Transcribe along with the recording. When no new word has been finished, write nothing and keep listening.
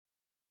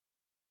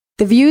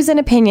The views and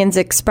opinions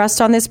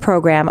expressed on this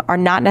program are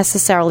not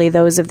necessarily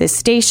those of this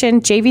station,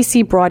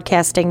 JVC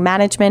Broadcasting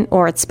Management,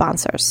 or its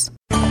sponsors.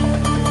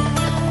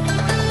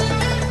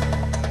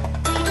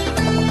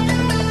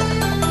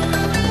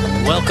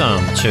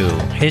 Welcome to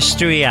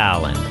History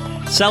Island,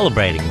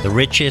 celebrating the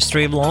rich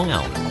history of Long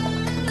Island.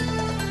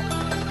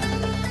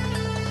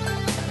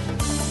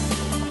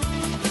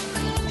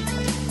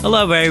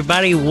 Hello,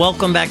 everybody.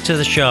 Welcome back to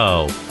the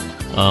show.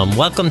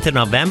 Welcome to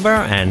November,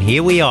 and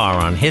here we are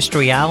on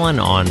History Island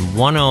on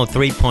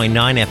 103.9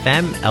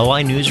 FM,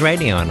 LI News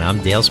Radio, and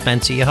I'm Dale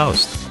Spencer, your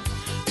host.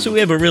 So we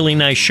have a really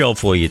nice show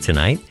for you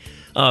tonight.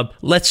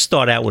 Let's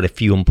start out with a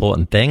few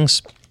important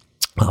things.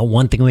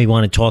 One thing we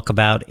want to talk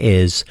about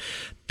is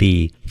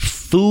the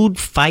food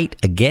fight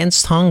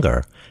against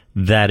hunger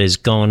that is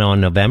going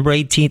on November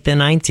 18th and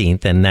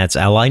 19th, and that's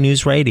LI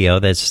News Radio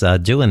that's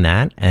doing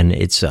that, and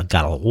it's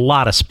got a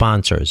lot of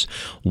sponsors.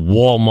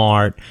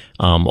 Walmart,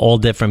 all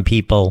different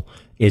people.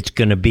 It's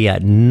going to be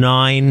at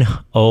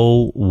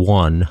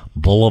 901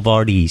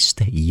 Boulevard East,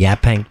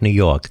 Yaphank, New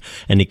York,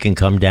 and you can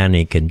come down and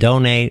you can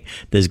donate.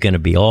 There's going to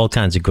be all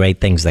kinds of great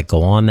things that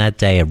go on that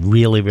day, a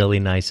really, really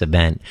nice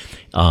event.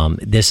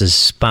 This is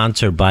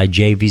sponsored by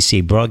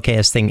JVC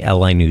Broadcasting,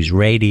 LI News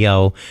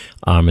Radio.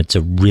 It's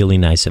a really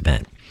nice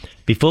event.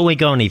 Before we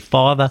go any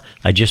farther,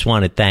 I just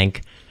want to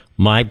thank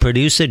my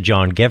producer,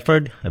 John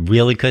Gifford. I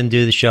really couldn't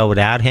do the show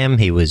without him.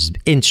 He was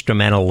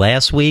instrumental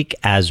last week,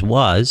 as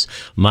was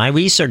my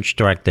research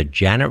director,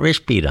 Janet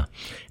Rishpeter.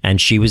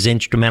 And she was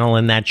instrumental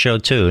in that show,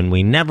 too. And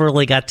we never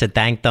really got to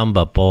thank them,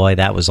 but boy,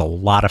 that was a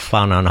lot of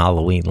fun on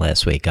Halloween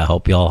last week. I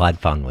hope you all had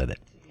fun with it.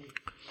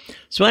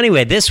 So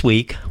anyway, this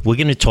week, we're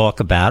going to talk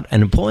about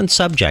an important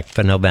subject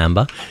for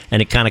November,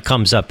 and it kind of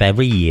comes up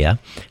every year,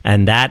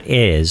 and that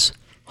is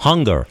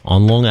hunger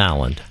on Long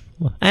Island,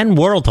 and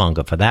world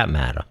hunger for that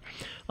matter.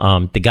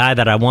 The guy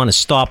that I want to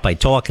start by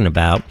talking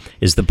about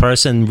is the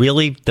person,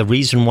 really the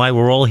reason why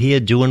we're all here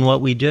doing what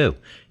we do,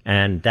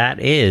 and that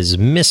is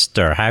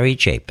Mr. Harry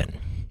Chapin.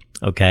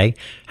 Okay,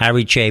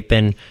 Harry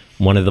Chapin,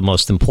 one of the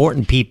most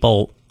important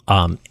people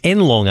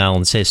in Long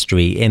Island's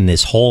history in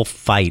this whole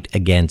fight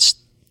against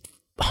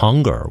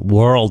hunger,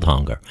 world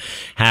hunger.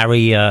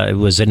 Harry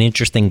was an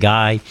interesting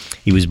guy.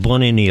 He was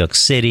born in New York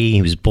City.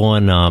 He was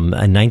born in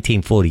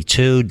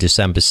 1942,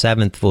 December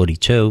 7th,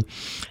 42,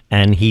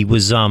 and he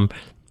was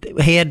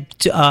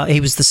he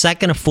was the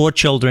second of four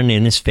children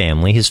in his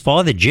family. His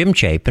father, Jim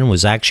Chapin,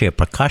 was actually a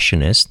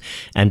percussionist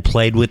and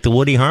played with the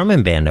Woody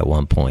Herman Band at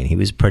one point. He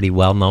was a pretty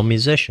well-known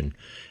musician,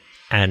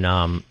 and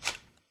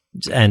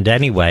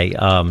anyway,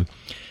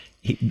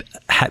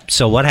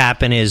 so what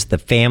happened is the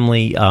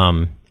family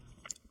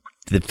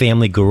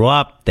grew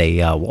up.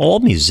 They all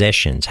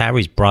musicians.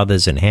 Harry's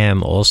brothers and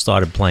him all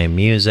started playing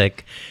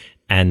music,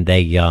 and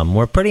they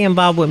were pretty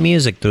involved with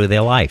music through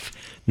their life.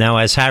 Now,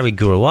 as Harry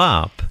grew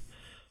up,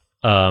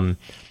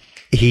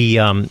 he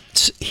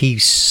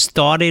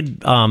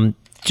started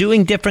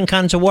doing different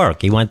kinds of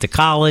work. He went to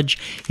college.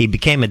 He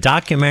became a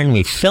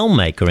documentary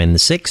filmmaker in the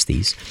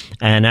 60s.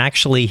 And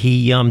actually,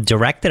 he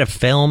directed a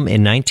film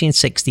in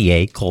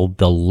 1968 called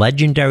The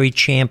Legendary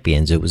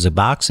Champions. It was a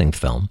boxing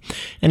film.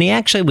 And he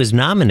actually was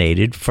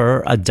nominated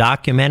for a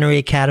Documentary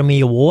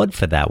Academy Award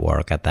for that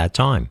work at that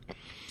time.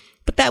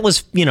 But that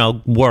was,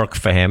 work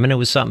for him, and it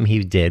was something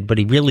he did, but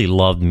he really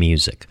loved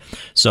music.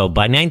 So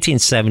by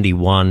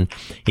 1971,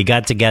 he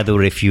got together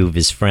with a few of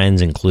his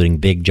friends, including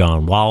Big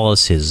John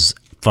Wallace, his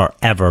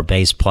forever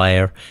bass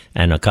player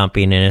and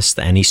accompanist,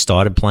 and he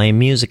started playing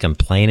music and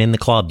playing in the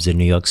clubs in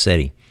New York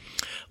City.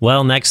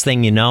 Well, next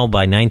thing you know,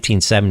 by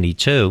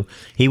 1972,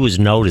 he was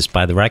noticed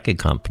by the record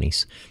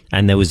companies,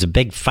 and there was a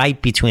big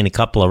fight between a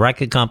couple of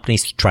record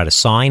companies to try to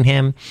sign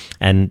him,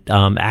 and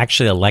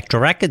actually Elektra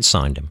Records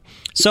signed him.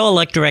 So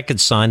Elektra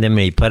Records signed him,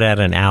 and he put out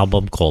an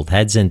album called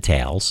Heads and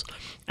Tails,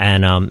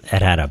 and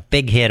it had a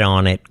big hit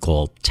on it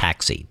called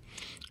Taxi.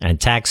 And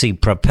Taxi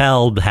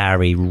propelled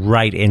Harry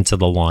right into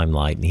the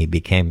limelight, and he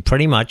became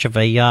pretty much of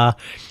a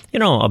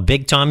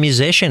big-time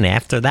musician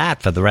after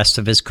that for the rest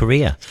of his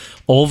career.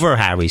 Over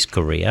Harry's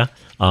career,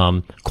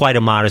 quite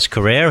a modest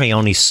career. He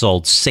only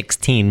sold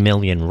 16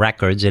 million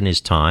records in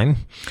his time.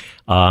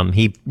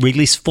 He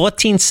released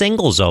 14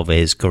 singles over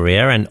his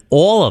career, and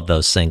all of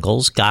those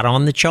singles got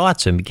on the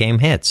charts and became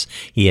hits.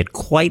 He had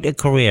quite a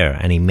career,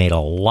 and he made a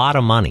lot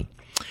of money.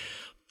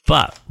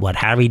 But what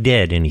Harry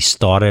did, and he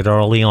started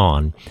early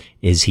on,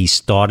 is he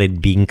started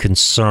being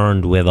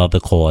concerned with other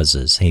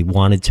causes. He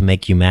wanted to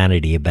make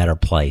humanity a better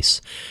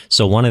place.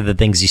 So one of the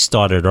things he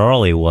started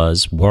early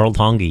was World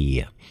Hunger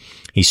Year.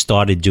 He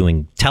started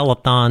doing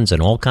telethons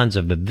and all kinds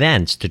of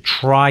events to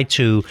try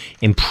to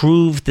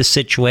improve the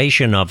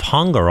situation of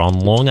hunger on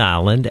Long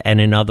Island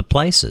and in other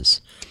places.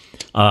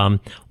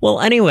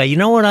 Well, anyway, you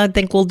know what I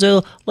think we'll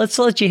do? Let's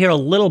let you hear a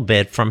little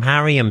bit from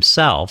Harry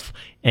himself.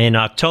 In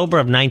October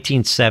of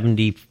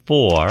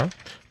 1974,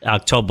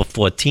 October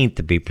 14th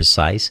to be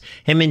precise,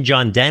 him and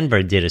John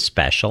Denver did a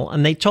special,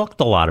 and they talked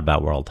a lot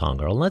about world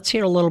hunger. Let's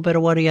hear a little bit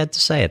of what he had to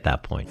say at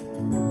that point.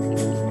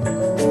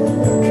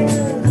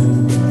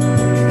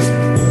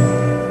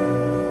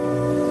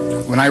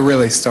 when I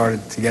really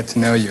started to get to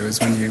know you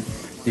is when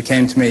you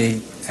came to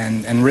me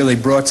and really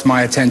brought to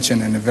my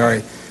attention in a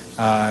very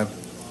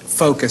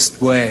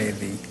focused way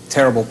the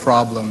terrible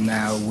problem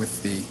now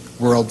with the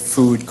world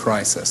food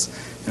crisis.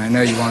 And I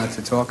know you wanted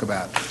to talk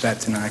about that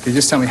tonight. Could you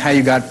just tell me how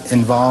you got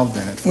involved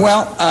in it?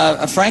 Well,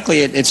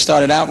 frankly, it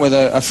started out with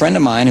a friend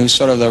of mine who's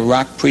sort of the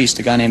rock priest,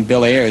 a guy named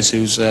Bill Ayers,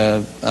 who's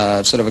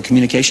sort of a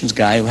communications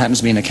guy who happens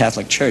to be in the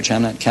Catholic Church.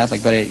 I'm not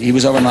Catholic, but he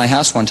was over at my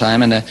house one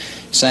time and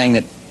saying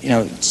that,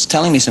 it's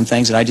telling me some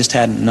things that I just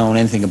hadn't known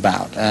anything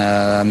about.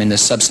 I mean, the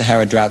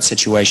sub-Sahara drought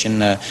situation,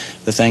 the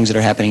things that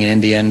are happening in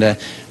India, and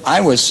I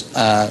was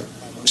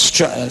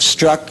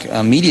struck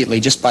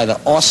immediately just by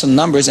the awesome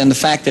numbers and the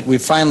fact that we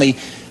finally,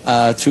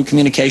 through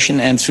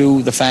communication and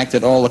through the fact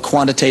that all the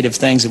quantitative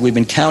things that we've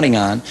been counting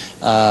on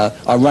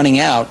are running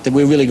out, that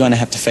we're really going to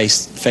have to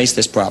face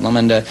this problem.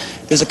 And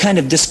there's a kind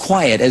of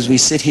disquiet as we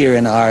sit here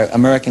in our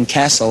American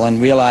castle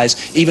and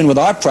realize, even with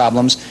our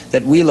problems,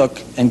 that we look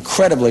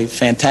incredibly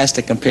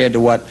fantastic compared to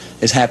what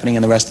is happening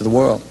in the rest of the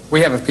world.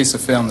 We have a piece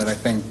of film that I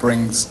think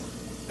brings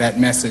that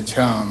message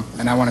home,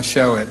 and I want to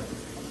show it,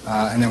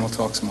 and then we'll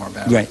talk some more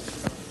about it. Right.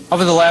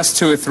 Over the last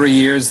 2 or 3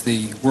 years,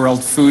 the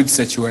world food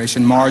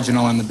situation,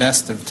 marginal in the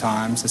best of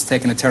times, has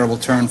taken a terrible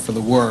turn for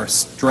the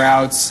worse.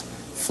 Droughts,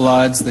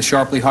 floods, the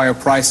sharply higher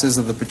prices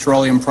of the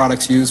petroleum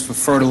products used for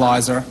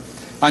fertilizer,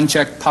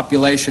 unchecked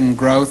population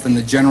growth, and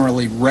the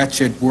generally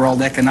wretched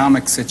world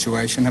economic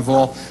situation have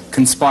all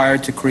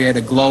conspired to create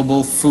a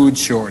global food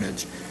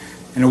shortage.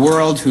 In a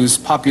world whose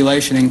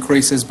population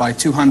increases by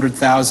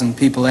 200,000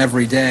 people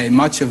every day,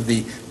 much of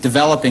the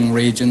developing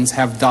regions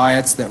have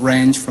diets that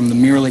range from the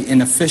merely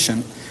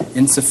inefficient,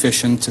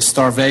 insufficient to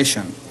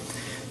starvation.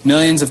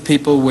 Millions of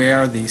people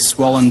wear the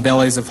swollen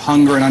bellies of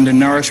hunger and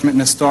undernourishment,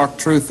 and the stark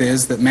truth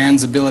is that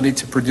man's ability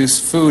to produce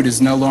food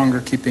is no longer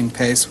keeping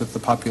pace with the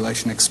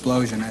population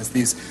explosion, as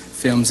these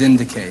films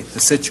indicate. The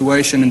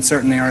situation in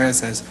certain areas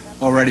has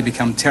already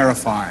become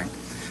terrifying.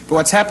 But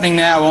what's happening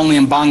now only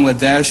in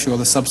Bangladesh or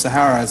the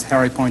Sub-Sahara, as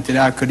Harry pointed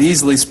out, could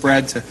easily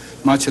spread to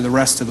much of the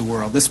rest of the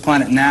world. This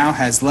planet now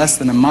has less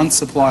than a month's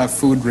supply of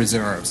food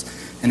reserves.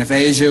 And if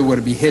Asia were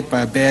to be hit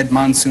by a bad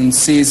monsoon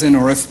season,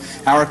 or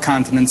if our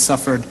continent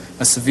suffered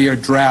a severe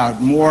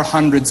drought, more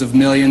hundreds of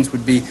millions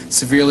would be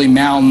severely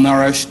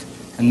malnourished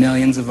and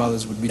millions of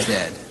others would be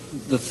dead.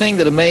 The thing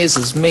that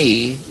amazes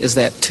me is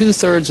that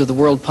 2/3 of the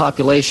world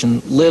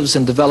population lives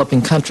in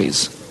developing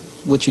countries,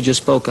 which you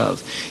just spoke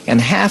of,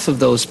 and half of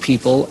those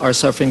people are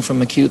suffering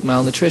from acute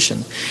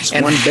malnutrition. It's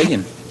 1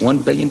 billion. 1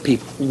 billion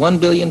people. 1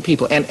 billion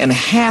people, and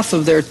half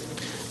of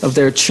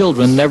their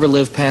children never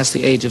live past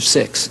the age of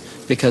 6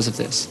 because of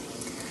this.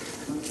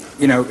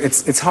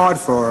 It's hard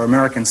for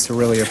Americans to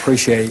really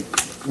appreciate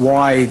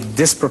why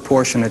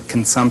disproportionate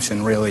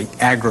consumption really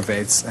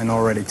aggravates an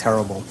already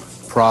terrible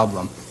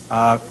problem.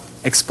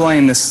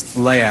 Explain this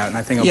layout, and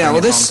I think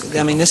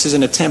this is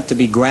an attempt to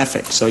be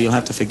graphic, so you'll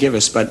have to forgive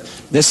us, but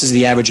this is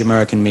the average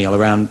American meal,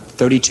 around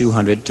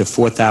 3,200 to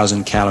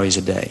 4,000 calories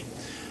a day.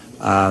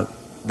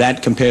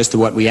 That compares to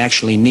what we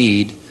actually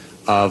need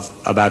of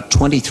about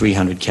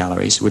 2,300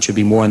 calories, which would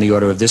be more in the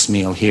order of this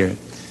meal here.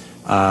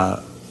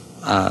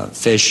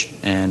 Fish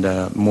and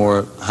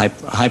more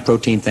high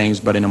protein things,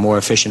 but in a more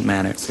efficient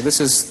manner. So this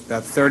is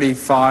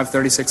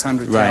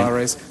 3,600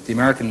 calories, the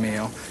American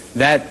meal.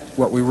 That,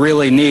 what we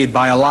really need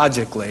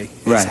biologically,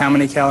 is how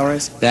many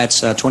calories? That's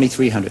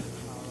 2,300.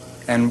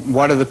 And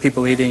what are the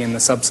people eating in the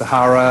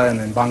Sub-Sahara and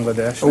in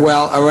Bangladesh?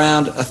 Well,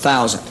 around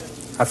 1,000.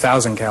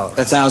 1,000 calories.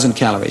 1,000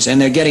 calories. And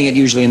they're getting it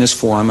usually in this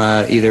form,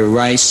 either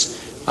rice,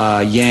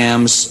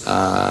 yams,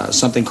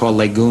 something called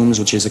legumes,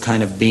 which is a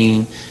kind of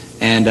bean.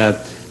 And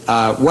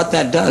what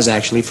that does,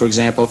 actually, for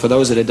example, for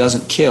those that it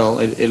doesn't kill,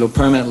 it'll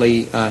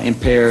permanently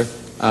impair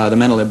the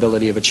mental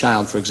ability of a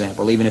child, for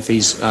example, even if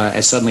he's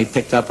has suddenly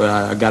picked up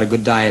got a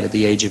good diet at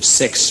the age of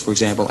 6, for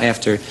example,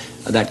 after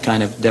that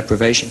kind of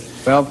deprivation.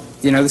 Well,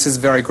 this is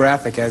very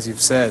graphic, as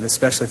you've said,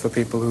 especially for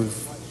people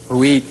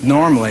who eat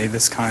normally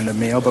this kind of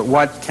meal, but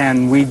what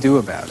can we do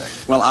about it?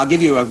 Well, I'll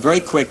give you a very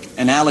quick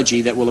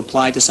analogy that will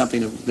apply to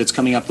something that's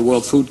coming up, the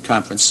World Food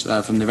Conference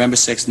from November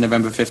 6th to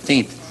November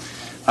 15th.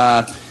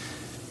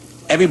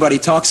 Everybody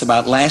talks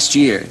about last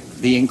year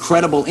the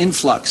incredible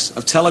influx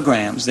of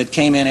telegrams that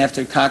came in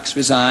after Cox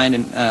resigned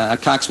and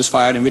Cox was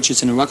fired and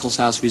Richardson and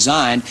Ruckelshaus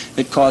resigned,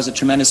 that caused a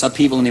tremendous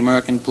upheaval in the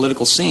American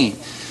political scene.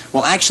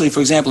 Well, actually, for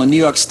example, in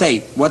New York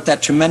State, what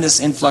that tremendous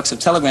influx of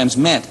telegrams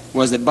meant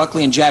was that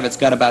Buckley and Javits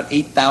got about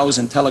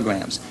 8,000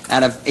 telegrams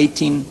out of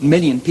 18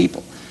 million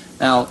people.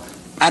 Now,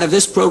 out of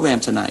this program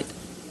tonight,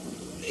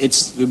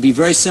 it would be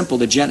very simple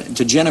to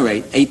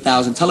generate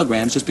 8,000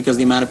 telegrams just because of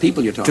the amount of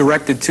people you're talking.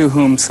 Directed to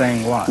whom,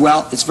 saying what?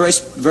 Well, it's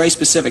very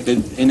specific.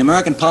 In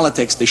American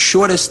politics, the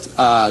shortest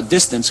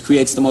distance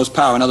creates the most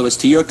power. In other words,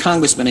 to your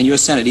congressman and your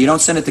senator. You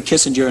don't send it to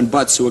Kissinger and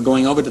Butts, who are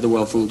going over to the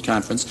World Food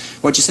Conference.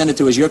 What you send it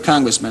to is your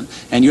congressman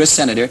and your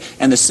senator.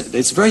 And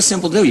it's very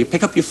simple to do. You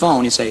pick up your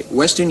phone, you say,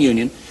 Western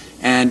Union,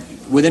 and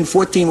within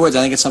 14 words,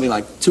 I think it's something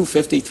like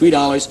 $2.50,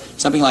 $3,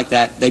 something like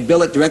that. They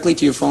bill it directly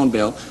to your phone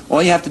bill.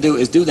 All you have to do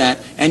is do that,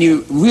 and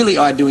you really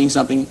are doing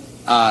something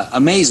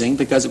amazing,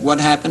 because what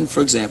happened,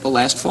 for example,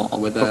 last fall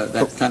with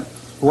that kind of...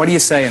 What do you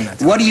say in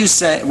that? What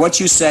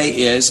you say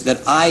is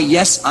that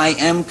I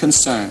am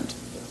concerned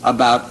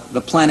about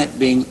the planet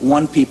being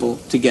one people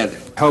together.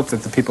 I hope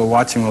that the people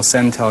watching will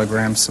send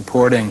telegrams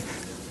supporting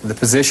the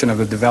position of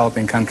the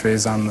developing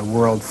countries on the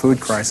world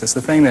food crisis.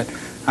 The thing that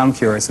I'm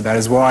curious about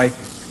is why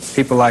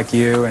people like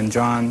you and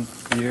John,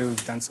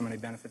 you've done so many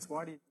benefits.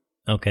 Why do you...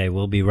 Okay,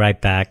 we'll be right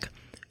back.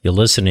 You're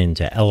listening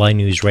to LI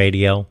News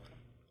Radio,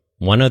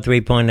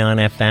 103.9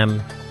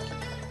 FM,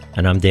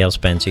 and I'm Dale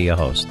Spencer, your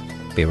host.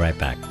 Be right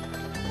back.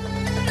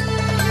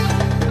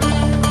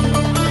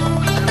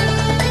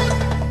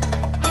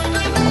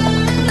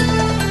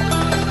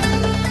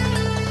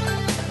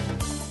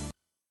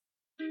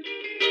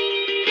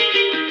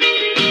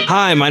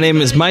 Hi, my name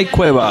is Mike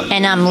Cueva.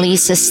 And I'm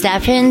Lisa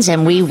Steffens,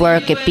 and we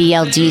work at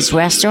BLD's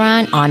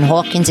restaurant on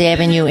Hawkins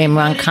Avenue in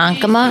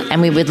Ronkonkoma.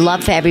 And we would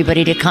love for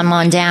everybody to come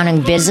on down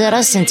and visit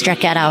us and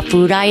check out our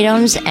food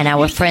items and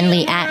our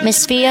friendly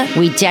atmosphere.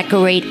 We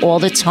decorate all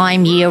the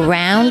time year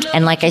round.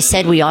 And like I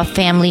said, we are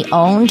family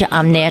owned.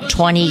 I'm there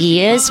 20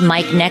 years.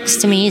 Mike next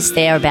to me is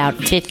there about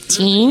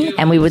 15.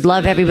 And we would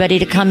love everybody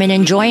to come in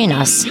and join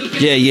us.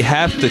 Yeah, you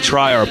have to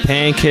try our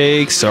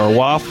pancakes, our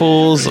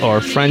waffles, our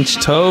French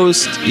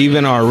toast,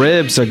 even our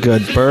ribs are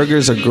good.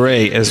 Burgers are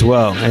great as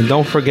well. And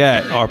don't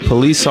forget, our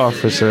police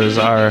officers,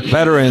 our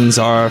veterans,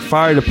 our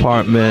fire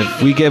department,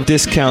 we give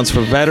discounts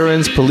for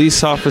veterans,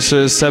 police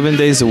officers 7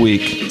 days a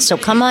week. So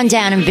come on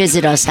down and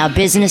visit us. Our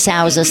business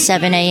hours are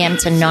 7 a.m.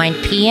 to 9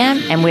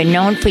 p.m. and we're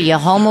known for your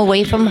home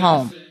away from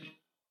home.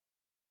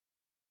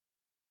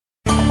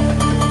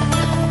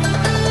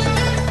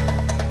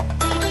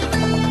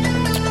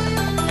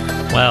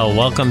 Well,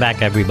 welcome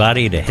back,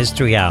 everybody, to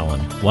History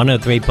Island,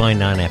 103.9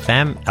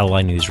 FM,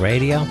 LI News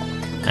Radio.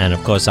 And,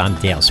 of course, I'm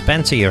Dale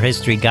Spencer, your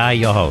history guy,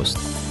 your host.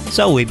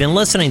 So we've been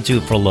listening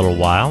to for a little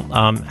while.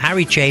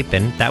 Harry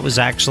Chapin, that was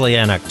actually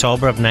in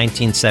October of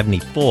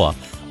 1974.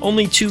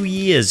 Only 2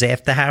 years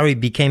after Harry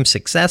became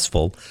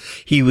successful,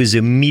 he was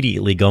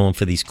immediately going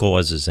for these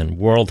causes, and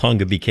world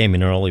hunger became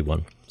an early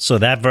one. So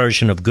that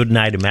version of Good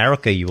Night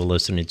America you were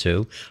listening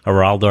to,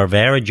 Geraldo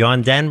Rivera,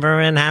 John Denver,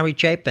 and Harry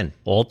Chapin,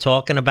 all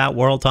talking about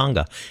world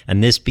hunger.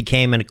 And this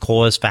became a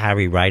cause for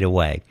Harry right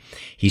away.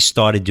 He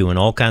started doing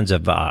all kinds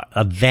of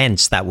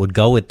events that would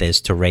go with this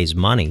to raise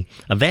money.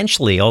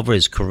 Eventually, over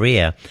his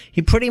career,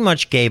 he pretty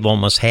much gave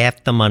almost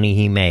half the money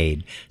he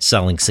made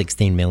selling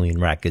 16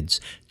 million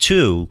records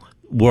to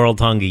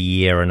World Hunger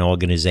Year, an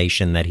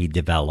organization that he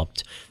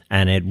developed.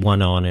 And it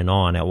went on and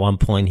on. At one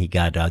point, he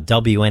got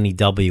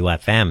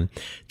WNEW-FM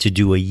to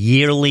do a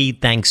yearly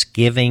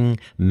Thanksgiving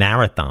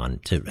marathon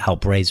to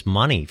help raise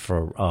money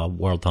for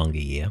World Hunger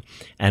Year.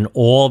 And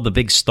all the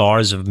big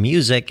stars of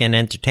music and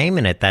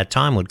entertainment at that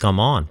time would come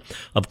on.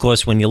 Of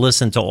course, when you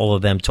listen to all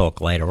of them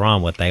talk later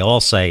on, what they all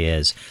say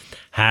is,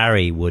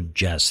 Harry would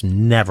just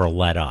never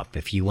let up.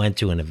 If you went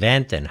to an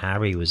event and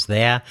Harry was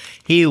there,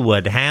 he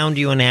would hound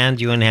you and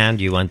hound you and hound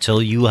you until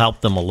you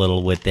helped him a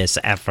little with this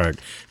effort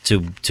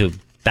to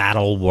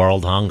battle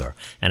world hunger.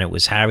 And it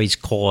was Harry's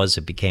cause.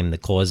 It became the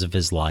cause of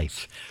his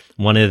life.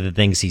 One of the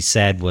things he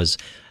said was,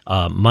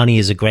 money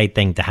is a great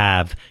thing to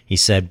have. He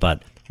said,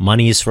 but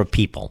money is for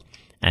people.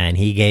 And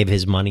he gave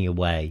his money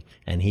away.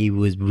 And he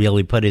would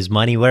really put his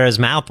money where his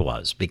mouth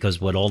was, because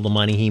with all the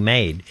money he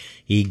made,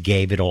 he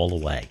gave it all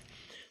away.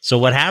 So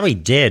what Harry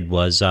did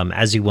was,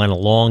 as he went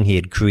along, he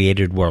had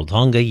created World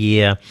Hunger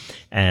Year.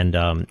 And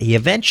he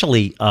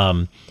eventually,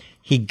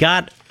 he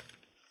got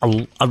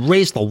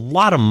raised a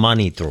lot of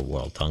money through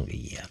World Hunger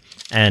Year.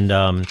 And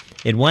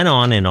it went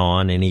on,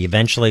 and he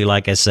eventually,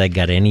 like I said,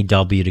 got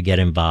NEW to get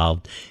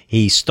involved.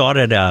 He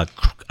started a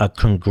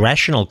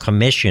congressional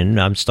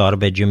commission started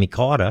by Jimmy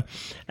Carter,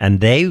 and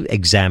they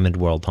examined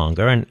world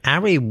hunger. And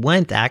Harry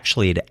went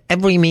actually to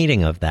every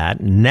meeting of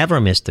that,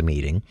 never missed a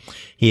meeting.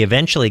 He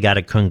eventually got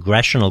a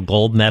Congressional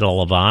Gold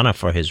Medal of Honor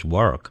for his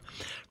work.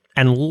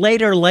 And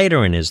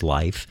later in his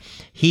life,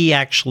 he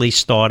actually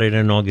started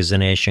an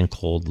organization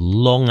called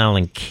Long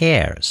Island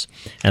Cares.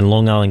 And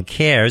Long Island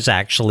Cares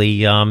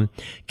actually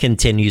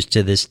continues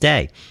to this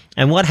day.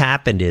 And what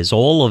happened is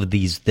all of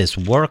this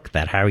work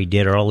that Harry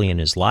did early in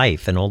his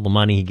life and all the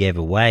money he gave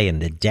away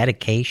and the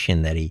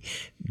dedication that he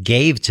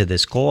gave to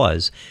this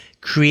cause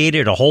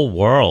created a whole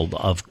world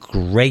of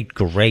great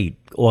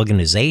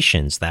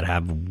organizations that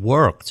have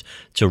worked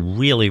to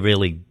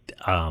really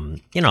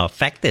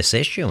affect this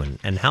issue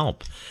and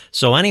help.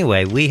 So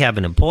anyway, we have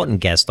an important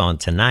guest on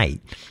tonight,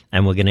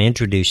 and we're going to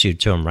introduce you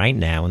to him right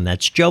now, and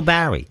that's Joe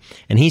Barry.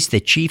 And he's the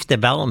Chief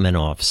Development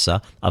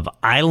Officer of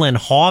Island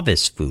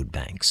Harvest Food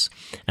Banks.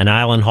 And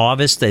Island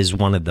Harvest is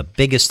one of the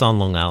biggest on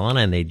Long Island,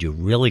 and they do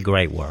really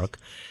great work.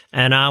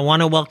 And I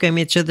want to welcome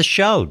you to the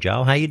show,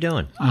 Joe. How you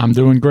doing? I'm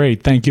doing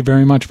great. Thank you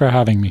very much for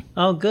having me.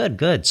 Oh,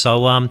 good. So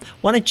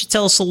why don't you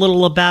tell us a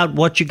little about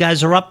what you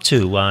guys are up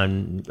to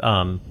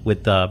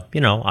with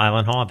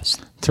Island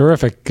Harvest?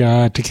 Terrific.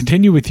 To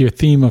continue with your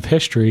theme of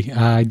history,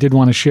 I did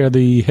want to share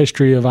the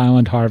history of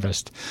Island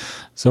Harvest.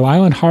 So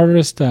Island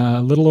Harvest,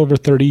 a little over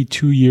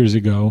 32 years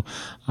ago,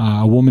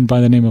 a woman by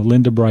the name of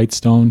Linda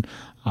Brightstone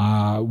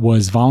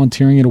was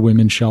volunteering at a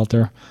women's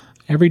shelter.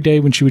 Every day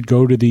when she would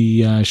go to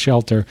the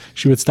shelter,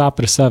 she would stop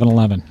at a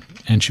 7-Eleven,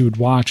 and she would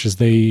watch as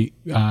they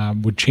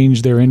would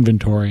change their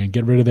inventory and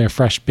get rid of their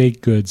fresh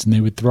baked goods, and they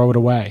would throw it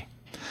away.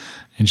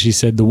 And she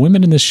said, the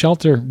women in this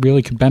shelter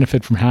really could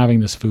benefit from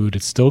having this food.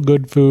 It's still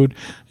good food.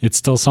 It's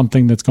still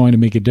something that's going to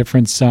make a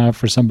difference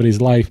for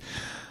somebody's life.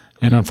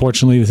 And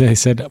unfortunately, they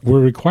said, we're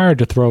required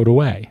to throw it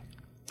away.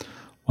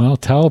 Well,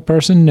 tell a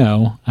person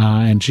no,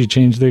 and she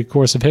changed the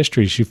course of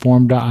history. She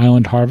formed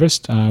Island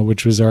Harvest,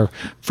 which was our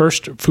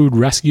first food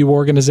rescue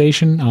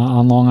organization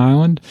on Long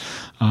Island.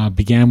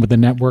 Began with a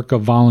network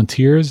of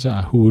volunteers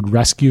who would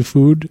rescue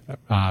food,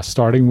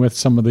 starting with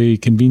some of the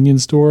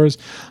convenience stores,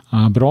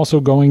 but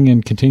also going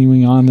and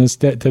continuing on to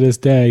this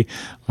day,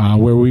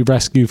 where we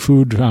rescue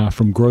food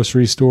from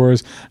grocery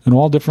stores and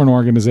all different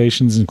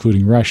organizations,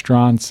 including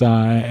restaurants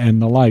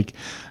and the like.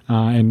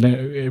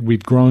 And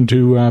we've grown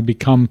to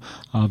become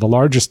the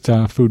largest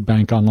food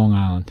bank on Long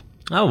Island.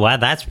 Oh, wow,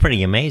 that's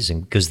pretty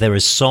amazing because there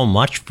is so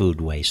much food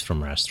waste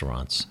from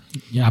restaurants.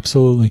 Yeah,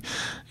 absolutely.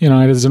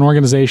 As an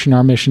organization,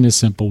 our mission is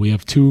simple. We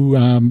have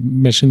two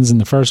missions, and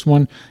the first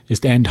one is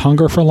to end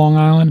hunger for Long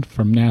Island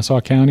from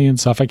Nassau County and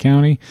Suffolk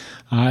County,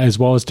 as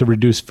well as to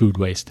reduce food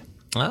waste.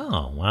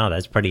 Oh, wow,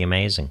 that's pretty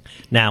amazing.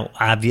 Now,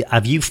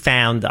 have you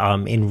found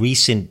in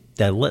recent,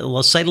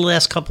 let's say the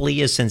last couple of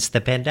years since the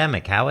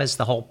pandemic, how has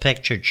the whole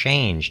picture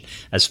changed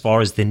as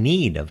far as the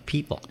need of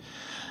people?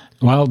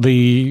 Well, as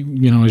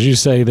you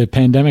say, the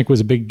pandemic was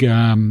a big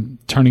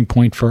turning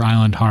point for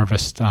Island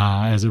Harvest.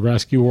 As a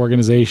rescue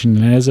organization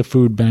and as a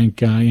food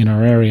bank in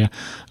our area,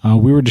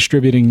 we were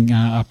distributing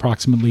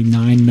approximately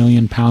 9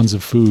 million pounds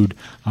of food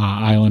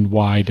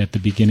island-wide at the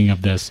beginning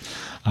of this.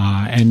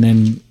 And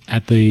then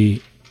at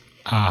the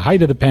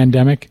height of the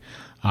pandemic,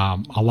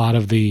 a lot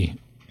of the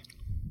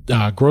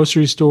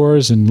grocery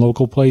stores and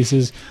local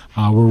places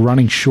were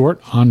running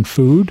short on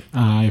food.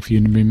 If you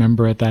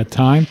remember at that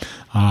time,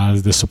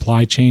 the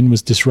supply chain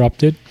was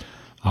disrupted.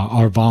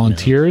 Our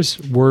volunteers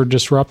were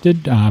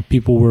disrupted.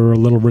 People were a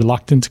little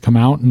reluctant to come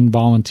out and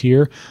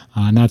volunteer.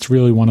 And that's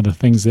really one of the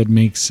things that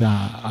makes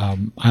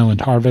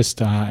Island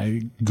Harvest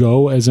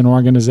go as an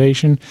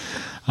organization.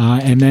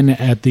 And then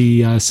at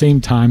the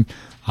same time,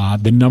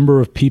 the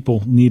number of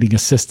people needing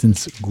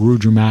assistance grew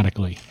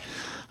dramatically.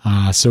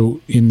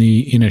 So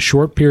in a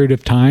short period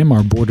of time,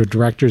 our board of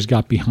directors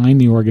got behind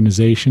the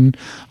organization,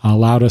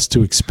 allowed us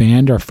to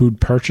expand our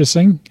food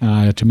purchasing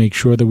to make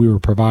sure that we were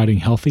providing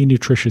healthy,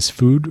 nutritious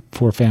food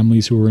for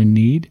families who were in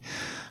need.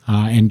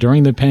 And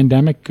during the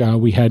pandemic,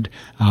 we had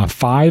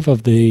 5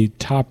 of the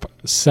top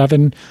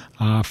 7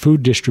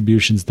 food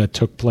distributions that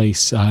took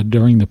place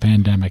during the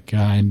pandemic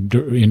and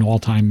in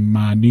all-time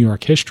New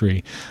York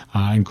history,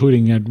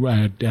 including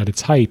at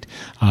its height,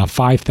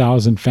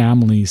 5,000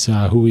 families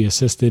who we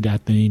assisted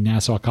at the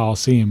Nassau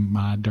Coliseum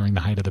during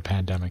the height of the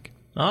pandemic.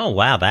 Oh,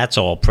 wow, that's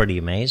all pretty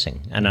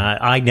amazing. And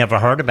I never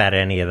heard about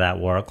any of that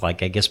work.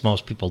 Like, I guess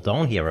most people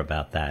don't hear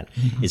about that.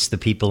 Mm-hmm. It's the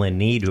people in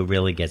need who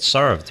really get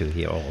served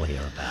who all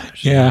hear about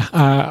it. Yeah,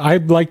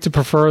 I'd like to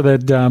prefer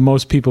that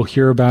most people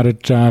hear about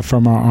it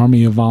from our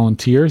army of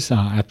volunteers.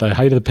 At the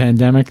height of the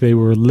pandemic, they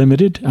were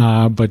limited,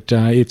 but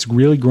it's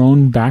really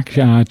grown back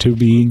to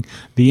being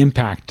the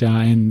impact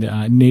and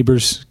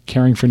neighbors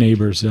caring for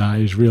neighbors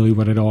is really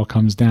what it all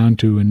comes down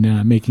to,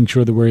 and making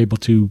sure that we're able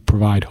to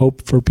provide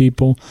hope for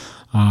people,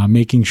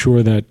 making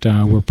sure that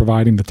we're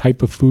providing the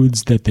type of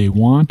foods that they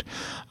want,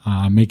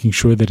 making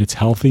sure that it's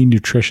healthy,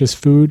 nutritious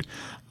food,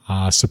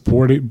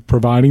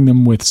 providing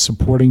them with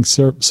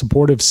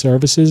supportive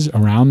services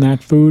around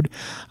that food.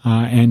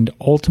 And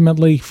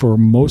ultimately, for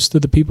most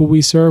of the people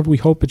we serve, we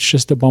hope it's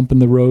just a bump in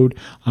the road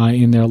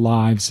in their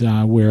lives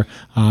where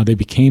they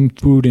became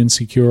food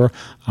insecure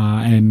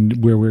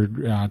and where we're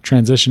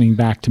transitioning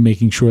back to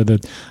making sure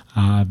that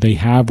they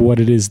have what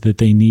it is that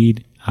they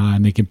need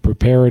and they can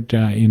prepare it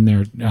in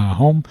their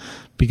home,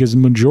 because the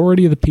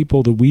majority of the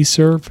people that we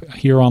serve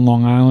here on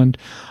Long Island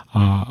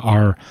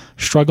are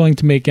struggling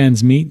to make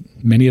ends meet.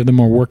 Many of them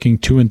are working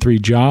 2 and 3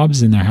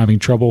 jobs, and they're having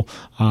trouble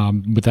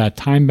with that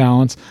time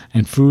balance.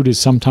 And food is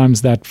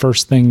sometimes that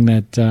first thing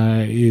that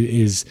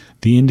is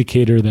the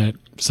indicator that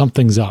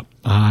something's up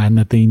and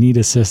that they need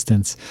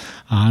assistance.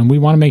 And we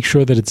want to make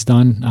sure that it's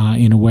done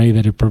in a way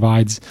that it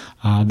provides,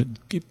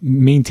 it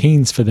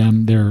maintains for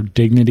them their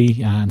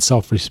dignity and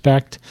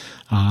self-respect,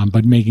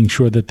 but making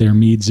sure that their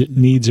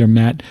needs are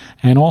met,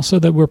 and also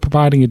that we're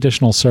providing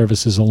additional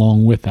services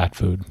along with that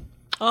food.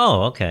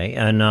 Oh, okay.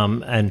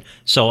 And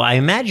so I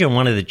imagine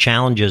one of the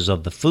challenges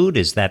of the food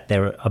is that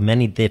there are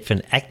many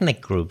different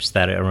ethnic groups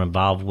that are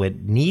involved with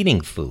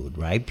needing food,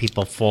 right?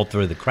 People fall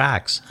through the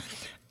cracks.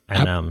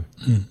 And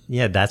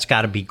yeah, that's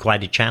got to be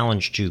quite a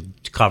challenge to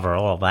cover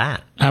all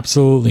that.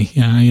 Absolutely.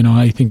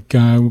 I think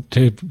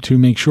to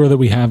make sure that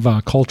we have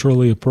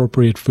culturally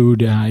appropriate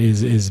food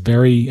is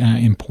very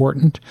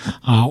important.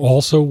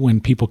 Also,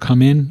 when people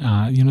come in,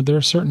 there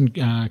are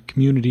certain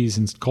communities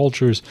and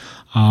cultures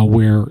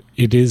where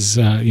it is,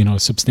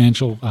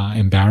 substantial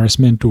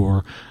embarrassment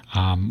or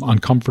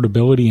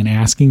uncomfortability in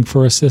asking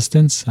for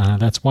assistance.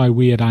 That's why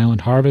we at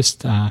Island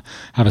Harvest have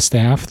a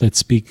staff that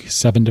speak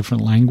 7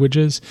 different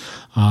languages,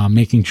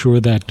 making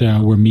sure that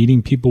we're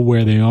meeting people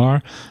where they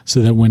are,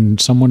 so that when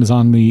someone is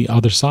on the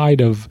other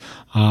side of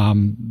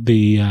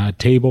the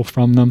table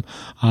from them,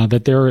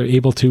 that they're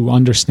able to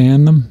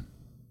understand them,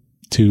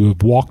 to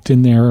have walked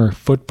in their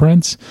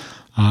footprints,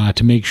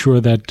 to make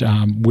sure that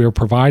we're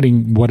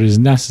providing what is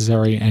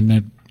necessary, and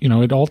that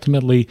it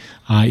ultimately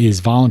is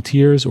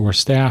volunteers or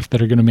staff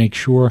that are going to make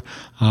sure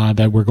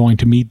that we're going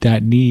to meet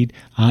that need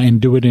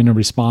and do it in a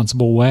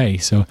responsible way.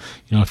 So,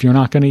 if you're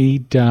not going to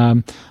eat,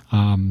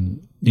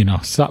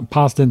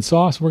 pasta and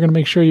sauce, we're going to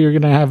make sure you're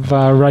going to have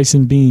rice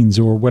and beans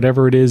or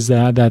whatever it is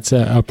that's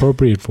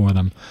appropriate for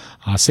them.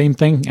 Same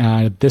thing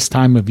at this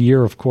time of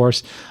year, of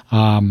course.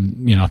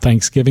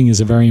 Thanksgiving is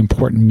a very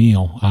important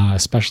meal,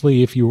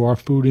 especially if you are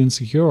food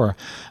insecure,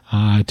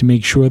 to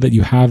make sure that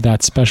you have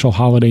that special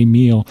holiday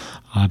meal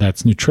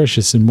that's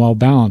nutritious and well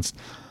balanced.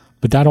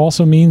 But that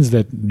also means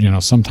that,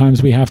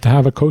 sometimes we have to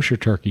have a kosher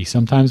turkey.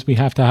 Sometimes we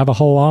have to have a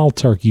halal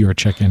turkey or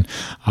chicken,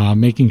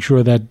 making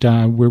sure that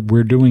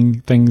we're doing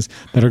things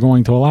that are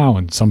going to allow.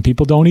 And some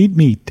people don't eat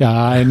meat,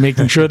 and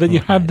making sure that you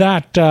have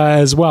that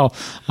as well.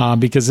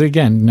 Because,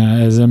 again,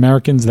 as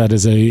Americans,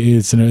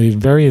 it's a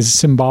very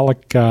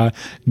symbolic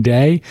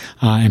day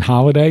and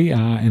holiday.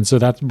 And so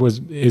that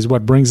is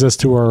what brings us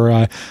to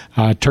our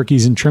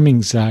Turkeys and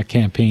Trimmings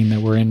campaign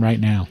that we're in right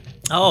now.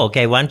 Oh,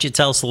 okay. Why don't you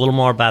tell us a little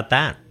more about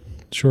that?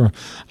 Sure.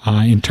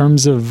 In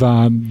terms of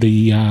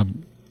the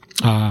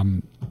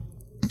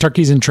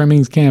Turkeys and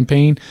Trimmings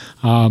campaign,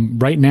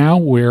 right now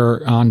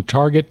we're on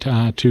target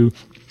to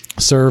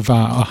serve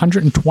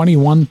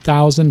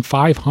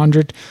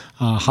 121,500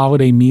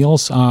 holiday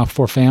meals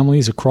for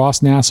families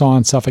across Nassau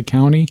and Suffolk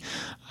County.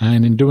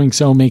 And in doing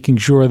so, making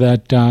sure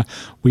that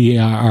we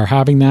are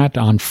having that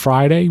on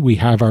Friday. We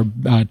have our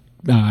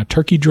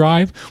turkey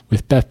drive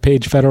with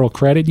Bethpage Federal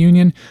Credit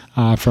Union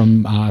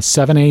from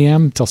 7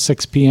 a.m. till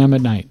 6 p.m.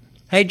 at night.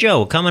 Hey,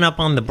 Joe, coming up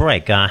on the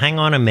break. Hang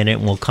on a minute,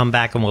 and we'll come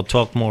back and we'll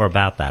talk more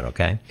about that,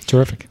 okay?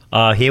 Terrific.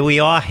 Here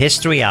we are,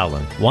 History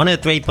Island,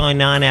 103.9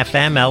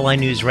 FM, LA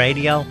News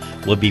Radio.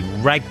 We'll be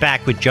right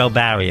back with Joe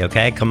Barry,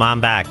 okay? Come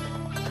on back.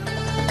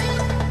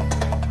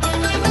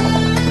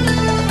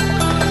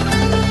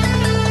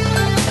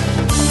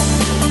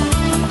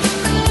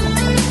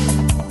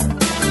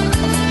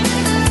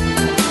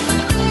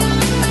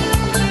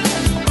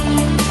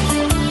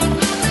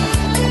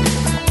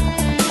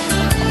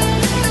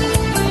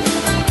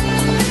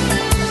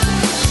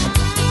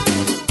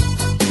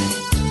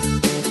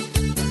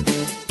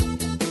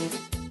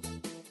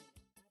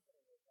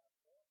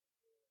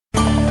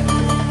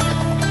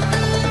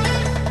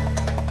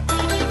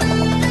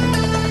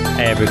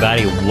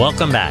 Everybody,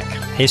 welcome back.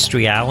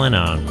 History Island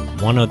on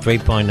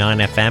 103.9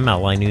 FM,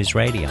 LA News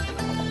Radio.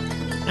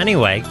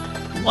 Anyway,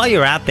 while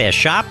you're out there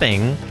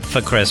shopping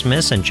for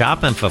Christmas and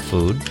shopping for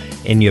food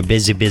in your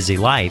busy, busy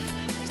life,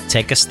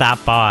 take a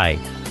stop by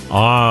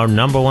our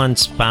number one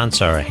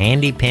sponsor,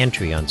 Handy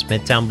Pantry on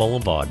Smithtown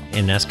Boulevard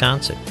in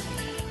Wisconsin.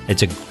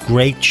 It's a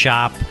great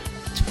shop.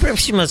 It's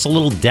pretty much a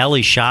little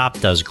deli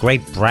shop, does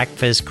great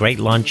breakfast, great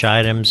lunch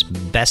items,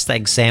 best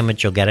egg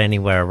sandwich you'll get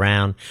anywhere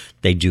around.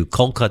 They do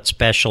cold cut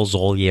specials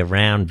all year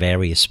round,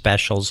 various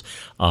specials,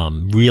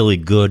 really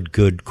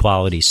good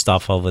quality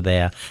stuff over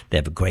there. They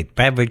have a great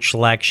beverage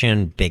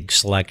selection, big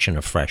selection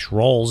of fresh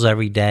rolls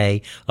every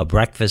day, a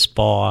breakfast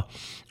bar.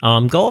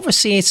 Go over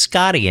see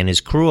Scotty and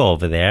his crew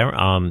over there,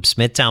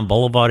 Smithtown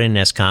Boulevard in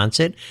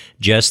Wisconsin,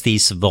 just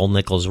east of Old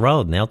Nichols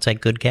Road, and they'll take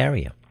good care of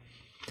you.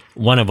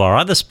 One of our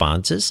other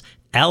sponsors,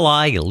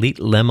 LI Elite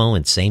Limo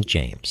in St.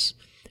 James.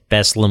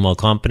 Best limo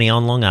company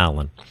on Long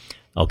Island.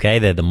 Okay,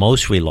 they're the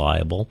most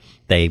reliable.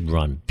 They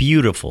run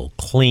beautiful,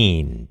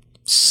 clean,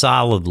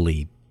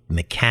 solidly,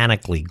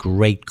 mechanically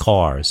great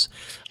cars.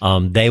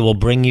 They will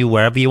bring you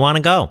wherever you want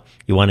to go.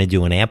 You want to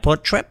do an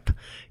airport trip?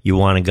 You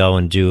want to go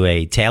and do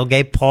a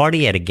tailgate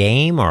party at a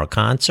game or a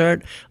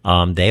concert?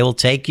 They will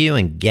take you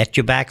and get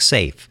you back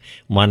safe.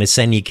 Want to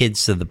send your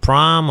kids to the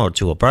prom or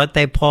to a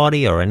birthday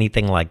party or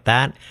anything like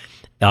that?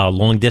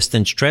 Long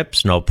distance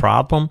trips, no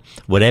problem.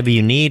 Whatever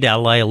you need,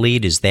 LI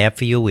Elite is there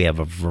for you. We have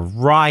a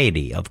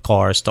variety of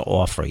cars to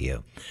offer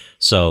you.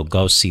 So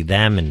go see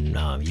them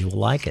and you will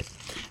like it.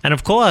 And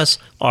of course,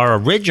 our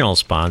original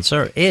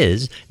sponsor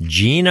is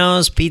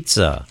Gino's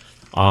Pizza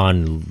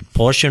on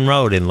Portion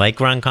Road in Lake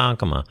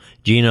Ronkonkoma.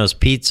 Gino's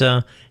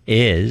Pizza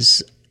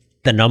is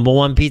the number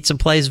one pizza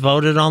place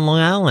voted on Long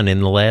Island in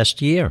the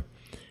last year.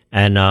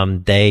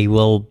 And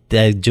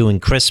they're doing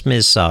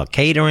Christmas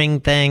catering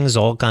things,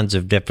 all kinds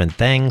of different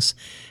things,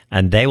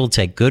 and they will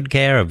take good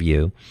care of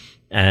you.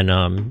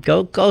 And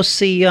go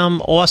see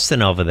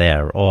Austin over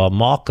there, or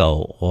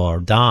Marco, or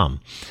Dom,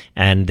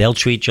 and they'll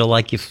treat you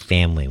like your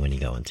family when you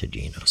go into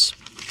Geno's.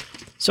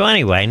 So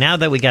anyway, now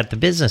that we got the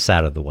business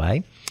out of the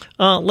way,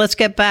 let's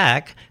get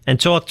back and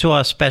talk to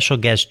our special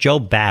guest, Joe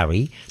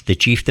Barry, the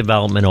Chief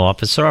Development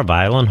Officer of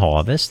Island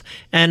Harvest.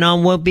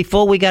 And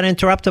before we got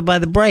interrupted by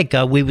the break,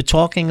 we were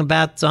talking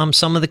about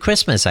some of the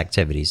Christmas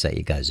activities that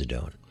you guys are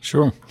doing.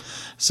 Sure.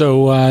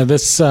 So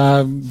this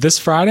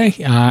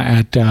Friday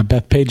at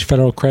Bethpage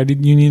Federal Credit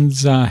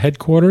Union's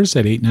headquarters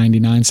at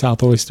 899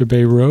 South Oyster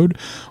Bay Road,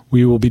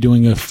 we will be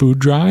doing a food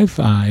drive.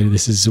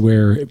 This is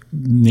where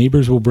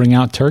neighbors will bring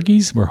out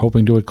turkeys. We're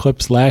hoping to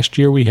eclipse last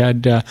year. We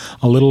had a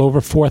little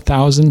over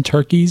 4,000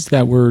 turkeys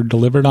that were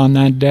delivered on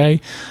that day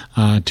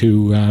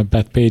to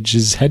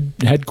Bethpage's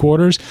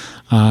headquarters.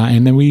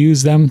 And then we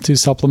use them to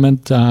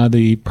supplement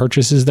the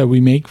purchases that we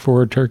make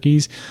for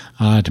turkeys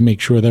to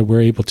make sure that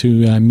we're able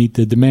to meet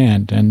the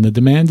demand. And the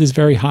demand is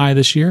very high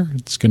this year.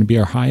 It's going to be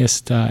our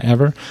highest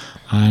ever.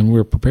 And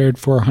we're prepared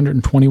for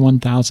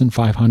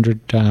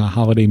 121,500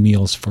 holiday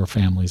meals for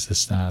families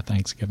this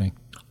Thanksgiving.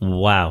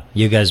 Wow.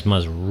 You guys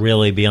must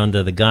really be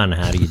under the gun.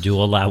 How do you do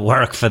all that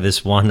work for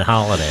this one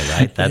holiday,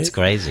 right? That's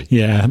crazy.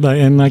 Yeah.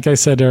 And like I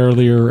said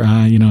earlier,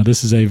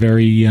 this is a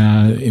very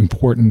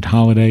important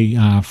holiday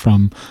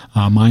from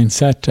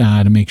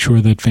mindset to make sure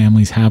that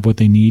families have what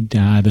they need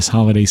this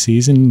holiday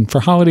season.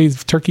 For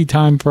holidays, turkey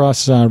time for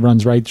us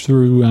runs right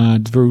through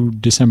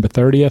December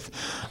 30th.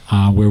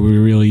 Where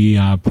we're really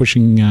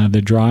pushing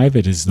the drive.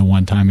 It is the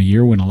one time a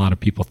year when a lot of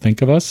people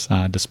think of us,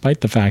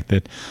 despite the fact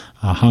that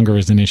hunger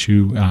is an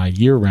issue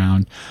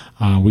year-round.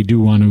 We do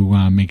want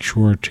to make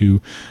sure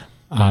to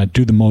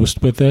do the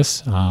most with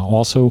this.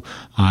 Also,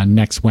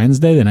 next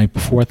Wednesday, the night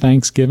before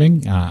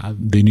Thanksgiving,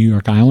 the New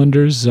York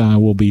Islanders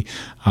will be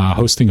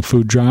hosting a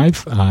food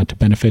drive to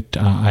benefit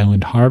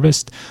Island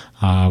Harvest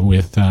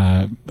with,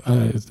 I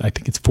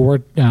think it's 4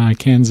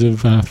 cans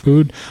of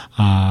food.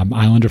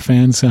 Islander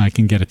fans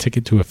can get a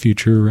ticket to a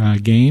future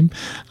game.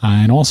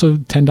 And also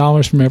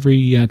 $10 from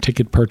every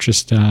ticket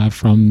purchased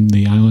from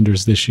the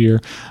Islanders this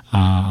year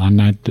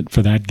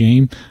for that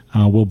game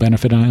will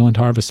benefit Island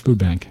Harvest Food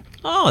Bank.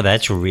 Oh,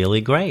 that's really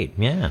great.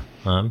 Yeah.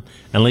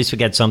 At least we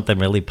get something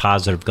really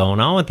positive going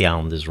on with the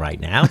Islanders right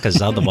now,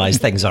 because otherwise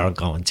things aren't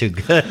going too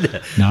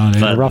good. No, they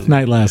had a rough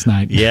night last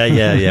night.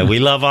 Yeah. We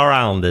love our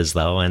Islanders,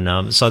 though.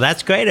 And so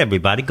that's great,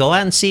 everybody. Go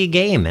out and see a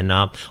game. And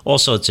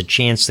also, it's a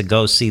chance to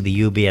go see the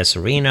UBS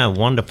Arena, a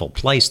wonderful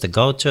place to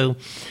go to.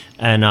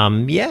 And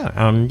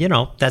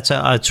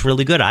it's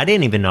really good. I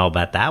didn't even know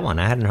about that one.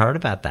 I hadn't heard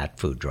about that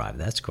food drive.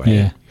 That's great.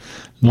 Yeah.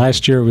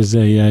 Last year was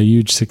a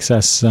huge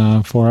success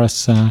for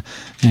us.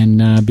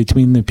 And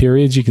between the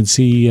periods, you can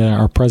see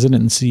our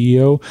president and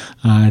CEO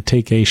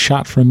take a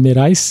shot from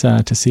Mid-Ice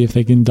to see if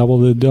they can double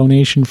the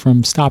donation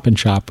from Stop and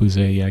Shop, who's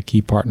a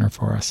key partner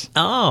for us.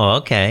 Oh,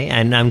 okay.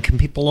 And can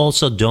people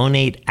also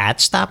donate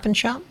at Stop and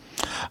Shop?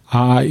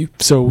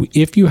 So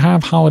if you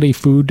have holiday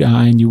food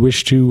and you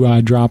wish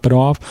to drop it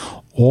off,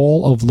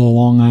 all of the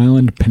Long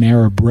Island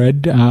Panera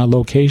Bread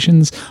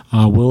locations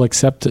will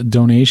accept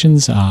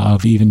donations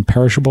of even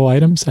perishable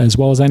items, as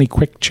well as any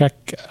quick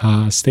check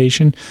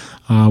station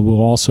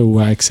will also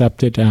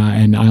accept it.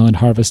 And Island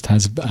Harvest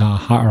has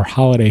our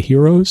holiday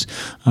heroes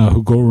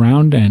who go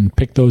around and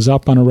pick those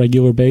up on a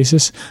regular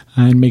basis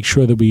and make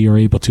sure that we are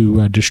able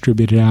to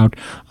distribute it out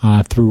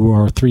through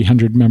our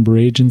 300 member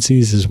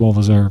agencies, as well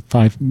as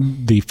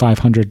the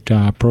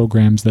 500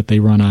 programs that they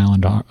run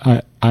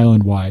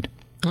island-wide.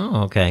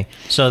 Oh, okay.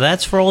 So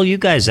that's for all you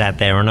guys out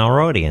there in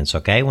our audience,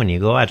 okay? When you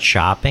go out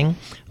shopping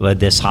with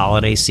this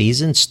holiday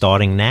season,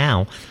 starting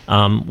now,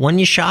 when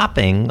you're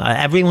shopping,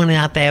 everyone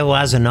out there who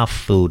has enough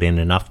food and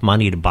enough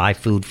money to buy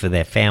food for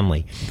their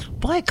family,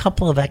 buy a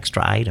couple of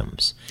extra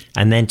items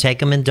and then take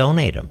them and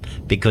donate them,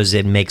 because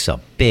it makes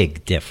a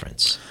big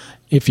difference.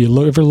 If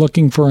you're ever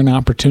looking for an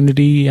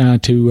opportunity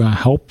to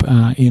help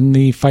in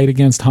the fight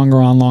against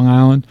hunger on Long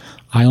Island,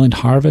 Island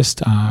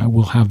Harvest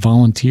will have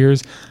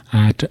volunteers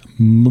at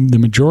the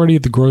majority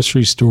of the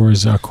grocery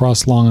stores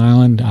across Long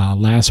Island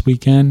last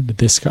weekend,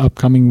 this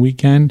upcoming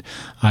weekend.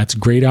 It's a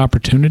great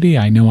opportunity.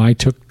 I know I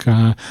took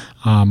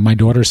my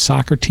daughter's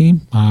soccer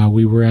team.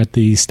 We were at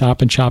the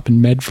Stop and Shop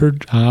in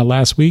Medford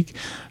last week.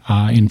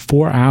 In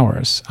 4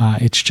 hours.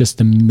 It's just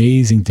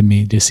amazing to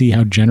me to see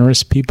how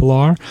generous people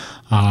are.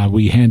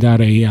 We hand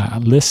out a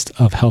list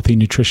of healthy,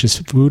 nutritious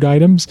food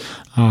items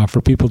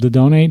for people to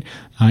donate.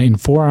 In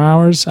 4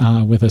 hours,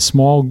 with a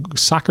small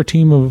soccer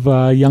team of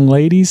young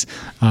ladies,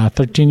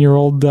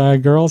 13-year-old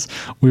girls,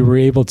 we were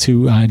able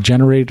to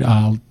generate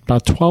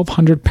about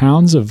 1,200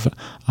 pounds of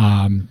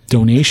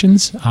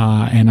donations.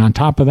 And on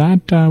top of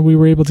that, we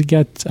were able to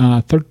get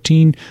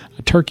 13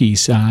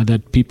 turkeys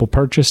that people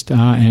purchased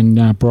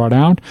and brought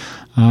out.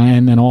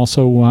 And then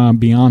also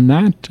beyond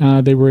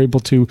that, they were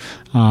able to,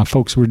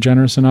 folks were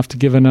generous enough to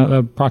give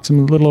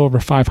approximately a little over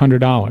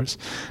 $500.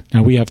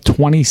 Now, we have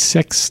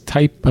 26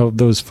 type of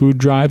those food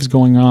drives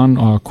going on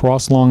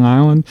across Long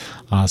Island.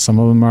 Some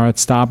of them are at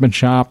Stop and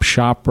Shop,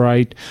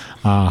 ShopRite,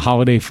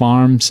 Holiday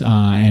Farms,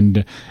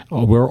 and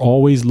we're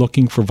always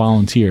looking for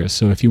volunteers.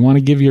 So if you want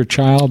to give your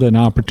child an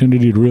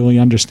opportunity to really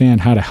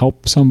understand how to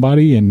help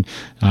somebody and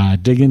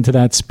dig into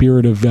that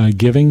spirit of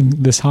giving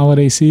this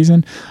holiday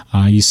season,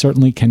 you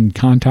certainly can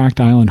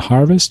contact Island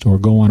Harvest or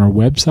go on our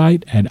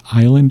website at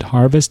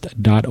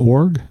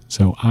islandharvest.org.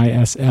 So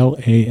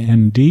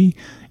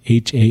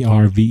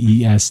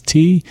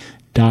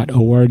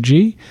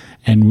islandharvest.org.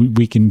 And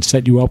we can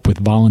set you up with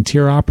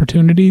volunteer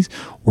opportunities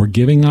or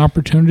giving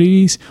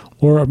opportunities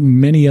or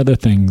many other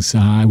things.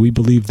 We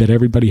believe that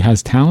everybody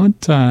has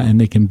talent and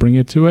they can bring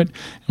it to it.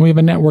 And we have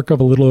a network of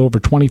a little over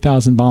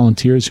 20,000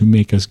 volunteers who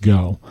make us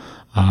go.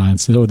 And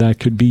so that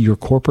could be your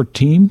corporate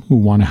team who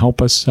want to help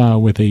us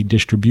with a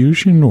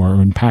distribution or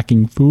in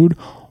packing food.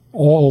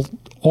 All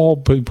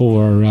people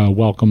are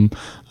welcome,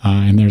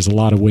 and there's a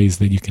lot of ways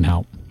that you can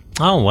help.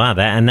 Oh, wow.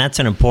 That's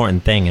an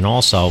important thing. And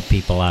also,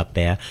 people out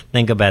there,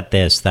 think about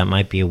this. That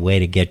might be a way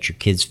to get your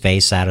kid's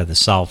face out of the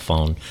cell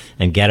phone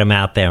and get them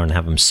out there and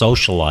have them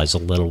socialize a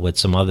little with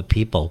some other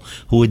people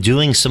who are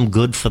doing some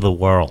good for the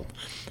world.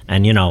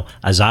 And,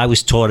 as I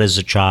was taught as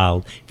a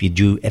child,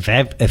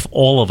 if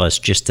all of us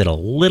just did a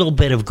little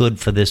bit of good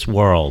for this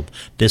world,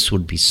 this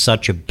would be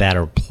such a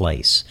better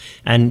place.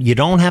 And you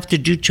don't have to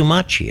do too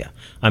much here.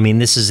 I mean,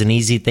 this is an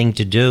easy thing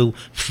to do,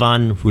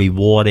 fun,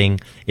 rewarding.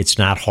 It's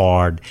not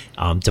hard.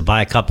 To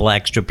buy a couple of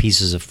extra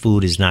pieces of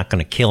food is not going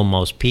to kill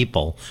most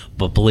people.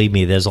 But believe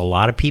me, there's a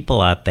lot of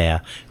people out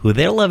there who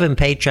they're living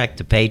paycheck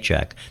to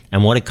paycheck.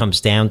 And what it comes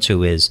down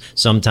to is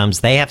sometimes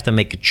they have to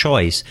make a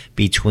choice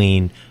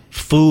between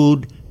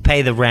food,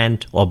 pay the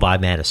rent, or buy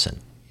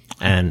medicine.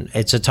 And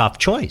it's a tough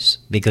choice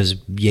because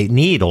you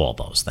need all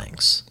those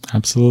things.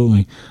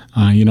 Absolutely.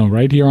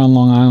 Right here on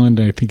Long Island,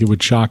 I think it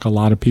would shock a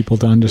lot of people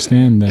to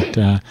understand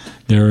that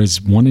there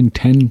is 1 in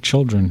 10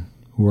 children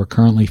who are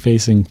currently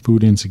facing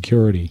food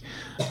insecurity.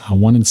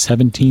 1 in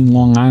 17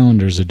 Long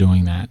Islanders are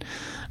doing that.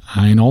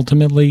 And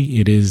ultimately,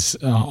 it is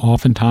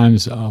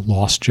oftentimes a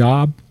lost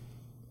job,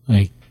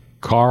 a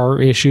car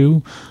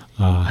issue,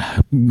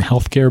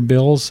 healthcare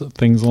bills,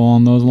 things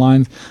along those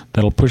lines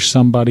that'll push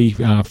somebody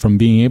from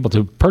being able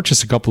to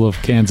purchase a couple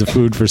of cans of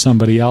food for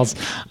somebody else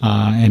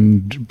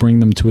and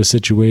bring them to a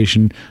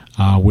situation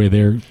where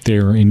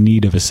they're in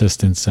need of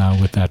assistance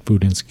with that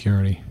food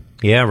insecurity.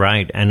 Yeah,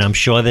 right. And I'm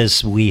sure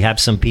we have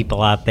some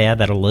people out there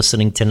that are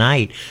listening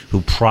tonight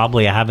who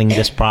probably are having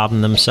this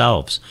problem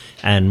themselves.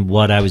 And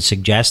what I would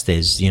suggest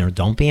is,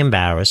 don't be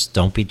embarrassed.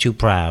 Don't be too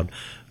proud.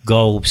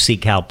 Go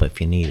seek help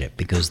if you need it,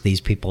 because these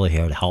people are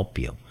here to help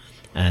you.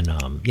 And,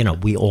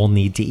 we all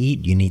need to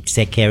eat. You need to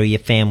take care of your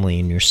family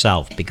and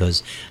yourself,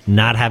 because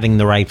not having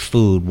the right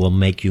food will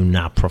make you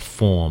not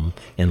perform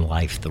in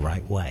life the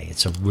right way.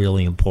 It's a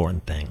really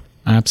important thing.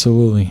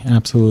 Absolutely.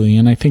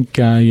 And I think,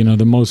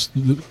 the most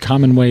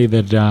common way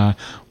that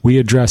we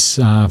address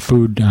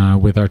food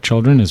with our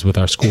children is with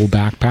our school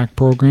backpack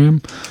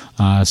program.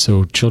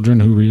 So children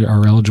who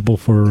are eligible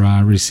for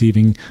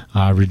receiving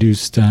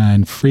reduced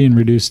and free and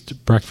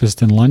reduced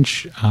breakfast and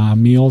lunch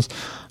meals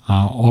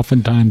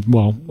oftentimes,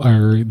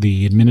 are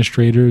the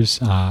administrators,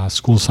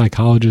 school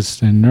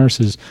psychologists, and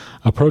nurses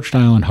approached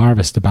Island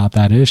Harvest about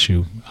that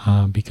issue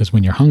because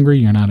when you're hungry,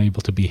 you're not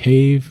able to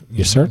behave.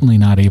 You're certainly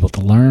not able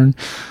to learn.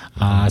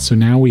 So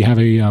now we have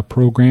a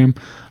program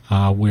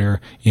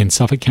where in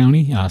Suffolk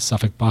County,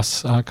 Suffolk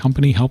Bus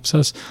Company helps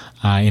us.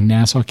 In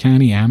Nassau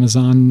County,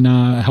 Amazon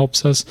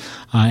helps us.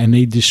 And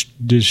they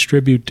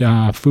distribute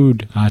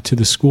food to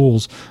the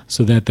schools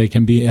so that they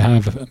can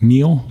have a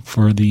meal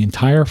for the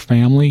entire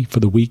family for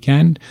the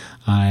weekend.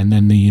 And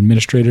then the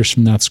administrators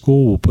from that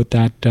school will put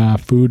that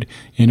food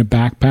in a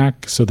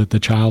backpack so that the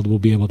child will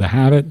be able to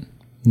have it.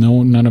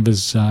 None of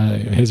his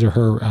or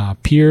her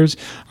peers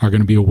are going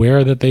to be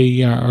aware that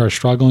they are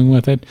struggling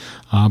with it,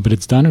 but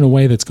it's done in a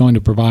way that's going to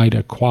provide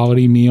a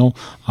quality meal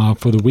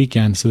for the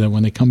weekend so that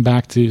when they come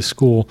back to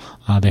school,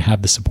 they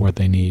have the support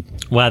they need.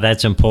 Well,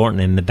 that's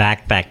important, and the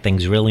backpack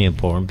thing's really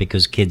important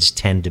because kids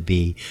tend to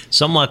be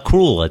somewhat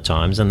cruel at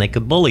times, and they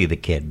could bully the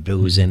kid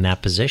who's in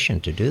that position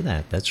to do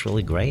that. That's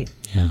really great.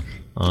 Yeah.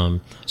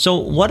 So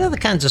what other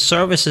kinds of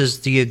services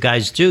do you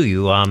guys do?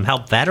 You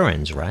help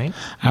veterans, right?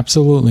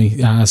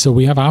 Absolutely. So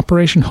we have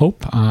Operation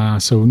Hope.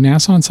 So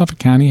Nassau and Suffolk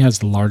County has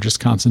the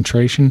largest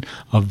concentration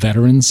of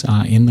veterans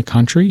in the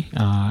country.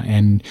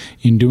 And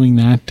in doing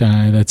that,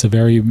 that's a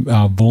very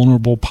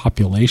vulnerable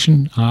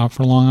population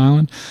for Long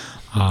Island.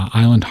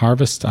 Island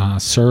Harvest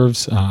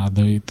serves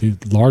the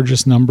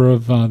largest number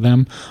of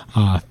them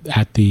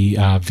at the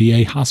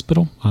VA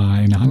hospital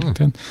in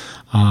Huntington.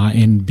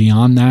 And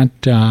beyond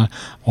that,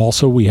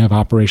 also we have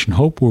Operation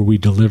Hope, where we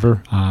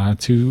deliver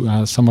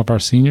to some of our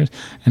seniors.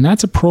 And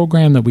that's a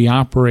program that we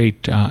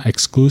operate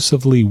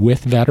exclusively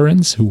with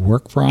veterans who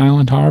work for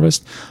Island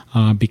Harvest,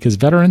 because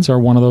veterans are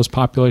one of those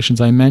populations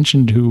I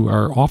mentioned who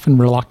are often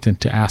reluctant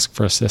to ask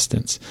for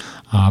assistance.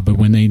 But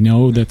when they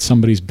know that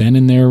somebody's been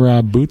in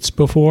their boots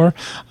before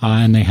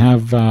and they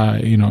have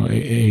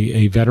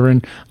a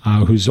veteran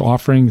who's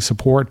offering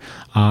support,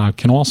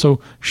 can also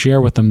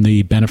share with them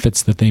the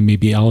benefits that they may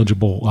be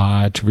eligible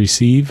to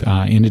receive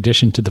in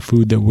addition to the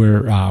food that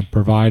we're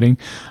providing.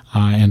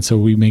 And so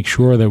we make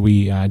sure that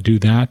we do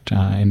that.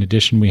 In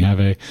addition, we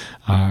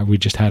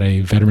just had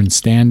a veteran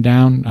stand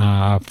down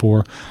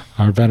for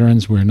our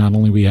veterans, where not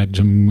only we had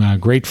some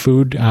great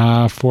food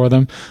for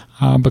them,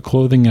 but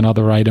clothing and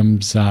other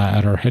items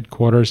at our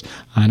headquarters.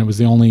 And it was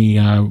the only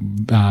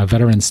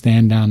veteran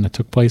stand down that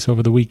took place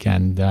over the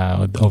weekend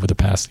over the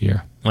past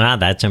year. Wow,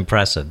 that's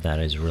impressive. That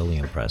is really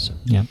impressive.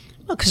 Yeah.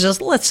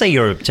 Because let's say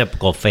you're a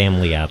typical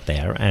family out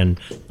there, and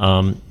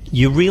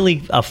you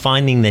really are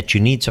finding that you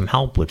need some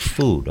help with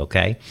food,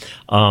 okay?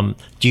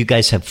 Do you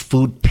guys have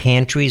food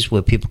pantries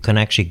where people can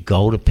actually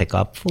go to pick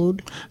up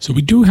food? So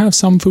we do have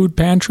some food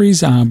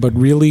pantries, but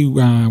really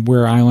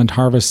where Island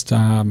Harvest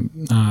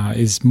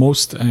is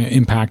most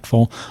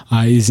impactful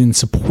is in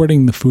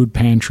supporting the food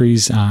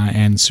pantries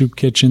and soup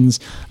kitchens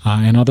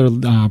and other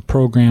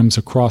programs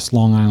across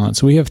Long Island.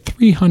 So we have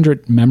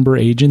 300 member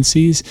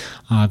agencies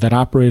that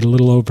operate a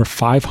little over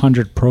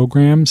 500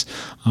 programs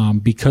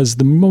because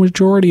the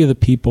majority of the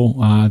people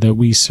that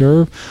we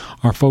serve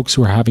are folks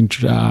who are having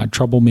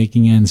trouble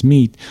making ends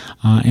meet,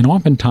 and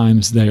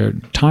oftentimes their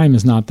time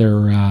is not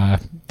their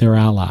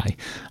ally,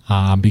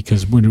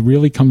 because what it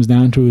really comes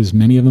down to is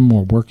many of them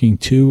are working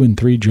 2 and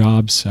 3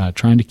 jobs,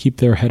 trying to keep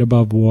their head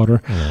above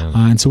water,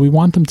 and so we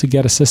want them to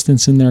get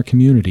assistance in their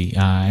community,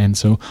 and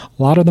so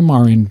a lot of them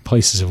are in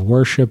places of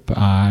worship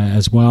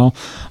as well,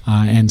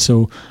 and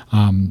so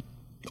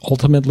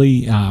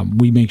ultimately,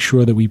 we make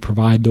sure that we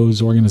provide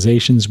those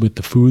organizations with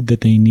the food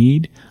that they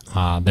need.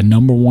 The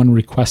number 1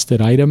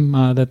 requested item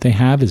that they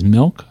have is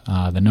milk.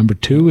 The number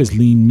 2 is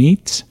lean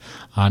meats.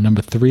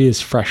 Number 3 is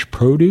fresh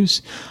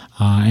produce.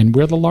 And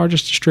we're the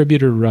largest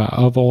distributor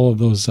of all of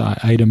those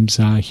items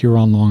here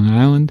on Long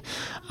Island.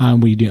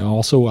 We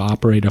also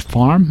operate a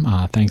farm,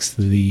 thanks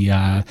to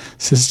the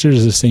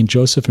Sisters of St.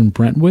 Joseph in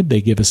Brentwood.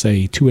 They give us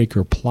a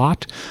 2-acre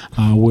plot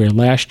where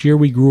last year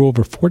we grew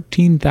over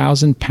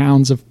 14,000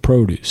 pounds of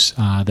produce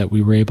that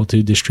we were able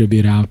to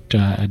distribute out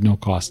at no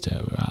cost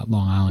to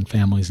Long Island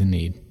families in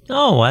need.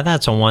 Oh, well,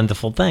 that's a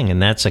wonderful thing,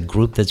 and that's a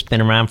group that's been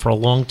around for a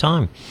long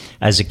time.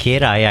 As a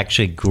kid, I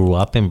actually grew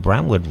up in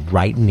Brentwood,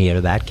 right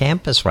near that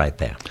campus right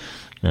there.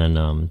 And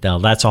now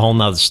that's a whole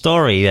nother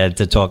story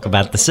to talk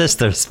about the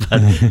sisters,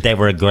 but they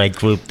were a great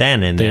group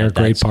then. And they are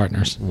great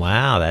partners.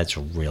 Wow, that's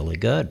really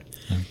good.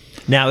 Yeah.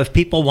 Now, if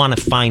people want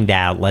to find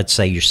out, let's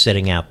say you're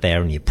sitting out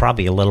there and you're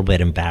probably a little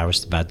bit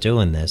embarrassed about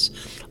doing this,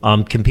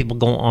 can people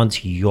go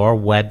onto your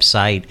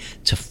website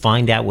to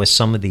find out where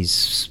some of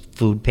these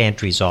food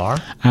pantries are?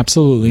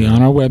 Absolutely.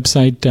 On our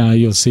website,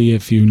 you'll see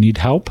if you need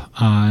help,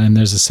 and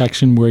there's a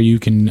section where you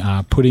can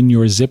put in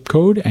your zip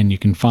code, and you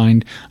can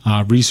find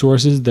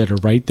resources that are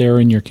right there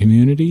in your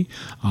community.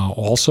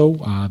 Also,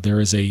 there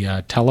is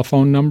a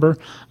telephone number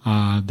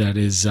that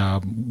is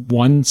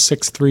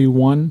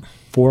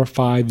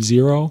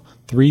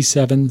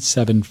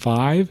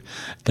 1-631-450-3775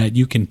 that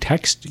you can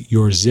text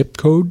your zip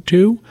code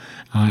to,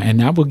 and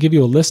that will give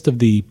you a list of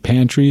the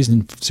pantries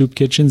and soup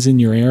kitchens in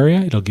your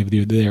area. It'll give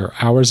you their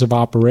hours of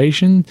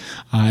operation,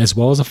 as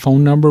well as a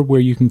phone number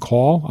where you can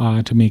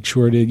call to make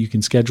sure that you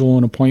can schedule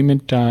an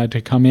appointment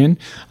to come in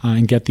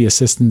and get the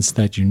assistance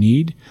that you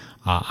need.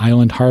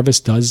 Island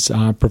Harvest does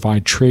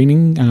provide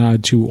training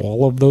to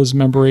all of those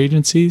member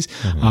agencies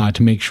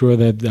to make sure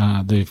that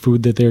the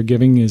food that they're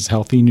giving is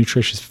healthy,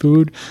 nutritious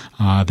food,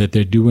 that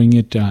they're doing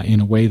it in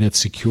a way that's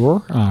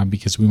secure,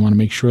 because we want to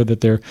make sure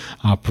that they're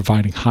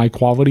providing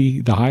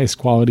the highest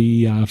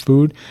quality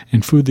food,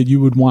 and food that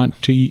you would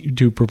want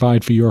to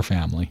provide for your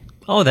family.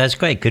 Oh, that's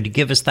great. Could you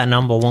give us that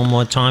number one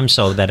more time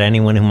so that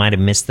anyone who might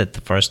have missed it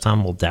the first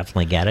time will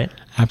definitely get it?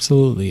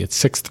 Absolutely.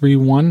 It's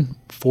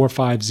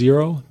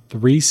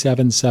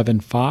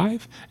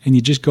 631-450-3775, and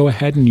you just go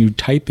ahead and you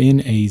type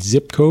in a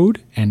zip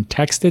code and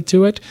text it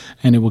to it,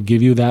 and it will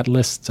give you that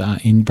list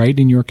right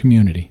in your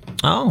community.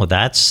 Oh,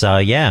 that's,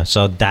 so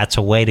that's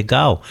a way to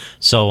go.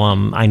 So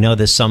I know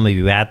there's some of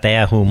you out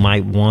there who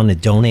might want to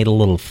donate a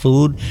little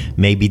food,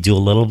 maybe do a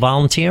little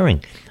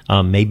volunteering.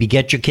 Maybe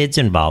get your kids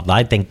involved.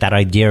 I think that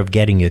idea of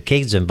getting your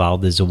kids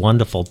involved is a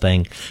wonderful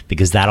thing,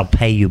 because that'll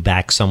pay you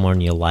back somewhere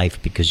in your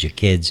life, because your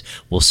kids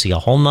will see a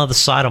whole nother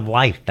side of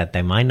life that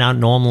they might not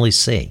normally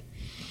see.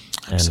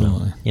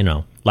 Absolutely.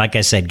 And, like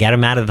I said, get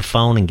them out of the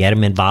phone and get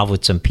them involved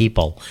with some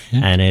people,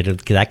 and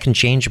that can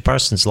change a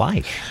person's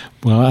life.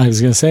 Well, I was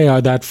going to say,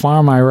 that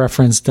farm I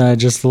referenced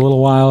just a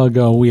little while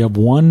ago, we have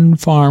one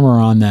farmer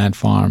on that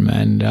farm,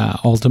 and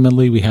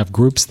ultimately we have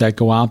groups that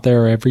go out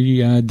there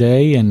every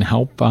day and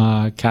help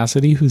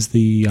Cassidy, who's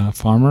the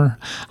farmer,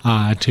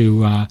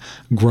 to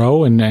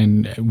grow,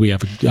 and we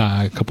have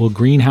a couple of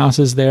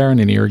greenhouses there and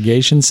an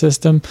irrigation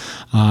system,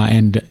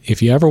 and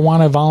if you ever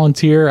want to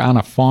volunteer on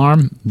a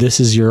farm,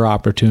 this is your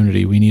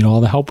opportunity. We need all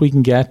the help we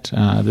can get.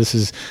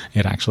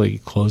 It actually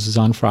closes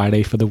on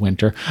Friday for the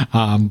winter,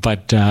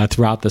 but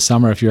throughout the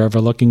summer, if you're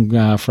ever looking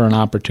for an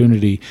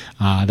opportunity,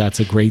 that's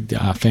a great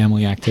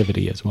family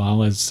activity, as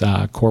well as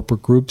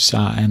corporate groups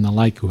and the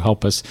like who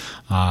help us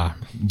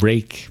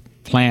rake,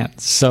 plant,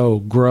 sow,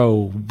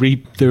 grow,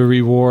 reap the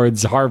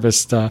rewards,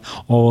 harvest.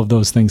 All of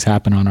those things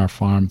happen on our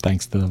farm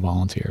thanks to the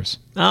volunteers.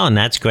 Oh, and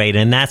that's great.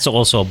 And that's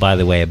also, by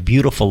the way, a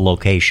beautiful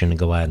location to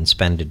go out and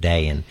spend a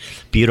day in.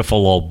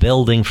 Beautiful old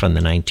building from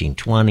the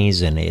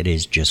 1920s, and it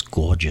is just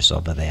gorgeous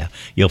over there.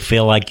 You'll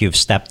feel like you've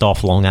stepped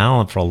off Long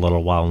Island for a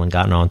little while and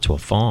gotten onto a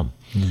farm.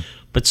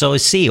 But so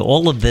see,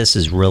 all of this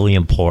is really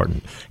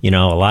important. You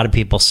know, a lot of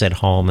people sit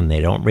home and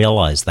they don't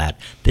realize that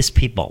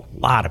a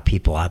lot of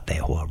people out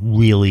there who are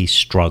really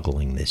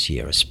struggling this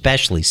year,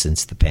 especially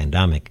since the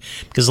pandemic,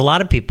 because a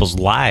lot of people's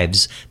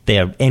lives,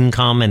 their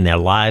income and their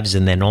lives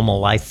and their normal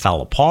life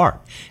fell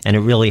apart, and it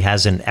really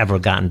hasn't ever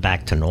gotten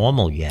back to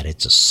normal yet.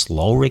 It's a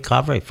slow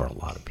recovery for a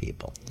lot of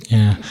people.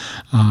 Yeah,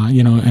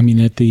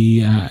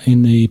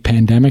 in the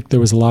pandemic, there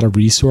was a lot of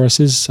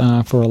resources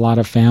for a lot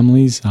of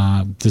families,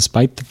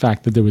 despite the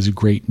fact that there was a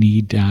great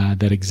need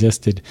that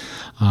existed,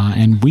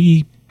 and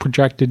we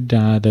projected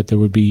that there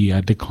would be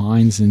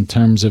declines in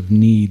terms of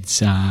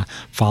needs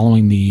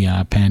following the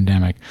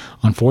pandemic.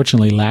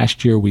 Unfortunately,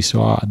 last year we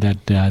saw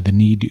that the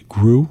need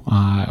grew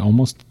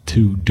almost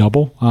to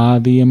double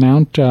the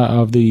amount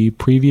of the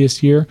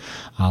previous year.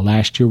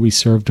 Last year we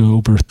served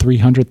over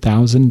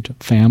 300,000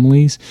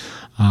 families.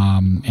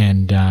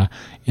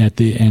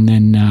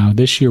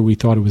 This year we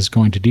thought it was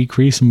going to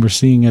decrease, and we're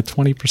seeing a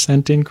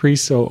 20%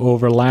 increase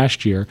over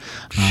last year.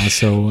 I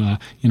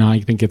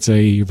think it's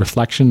a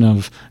reflection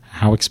of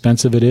how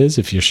expensive it is.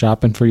 If you're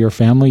shopping for your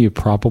family, you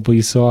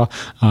probably saw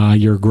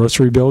your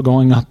grocery bill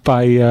going up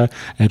by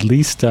at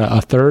least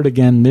a third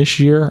again this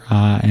year,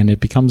 and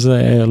it becomes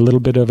a little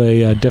bit of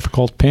a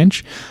difficult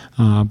pinch.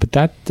 But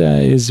that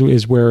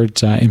is where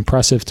it's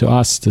impressive to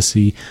us to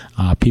see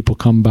people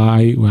come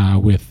by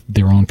with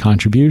their own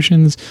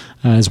contributions,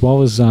 as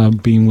well as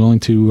being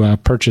willing to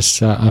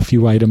purchase a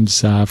few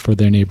items for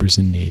their neighbors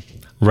in need.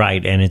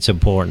 Right, and it's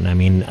important. I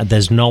mean,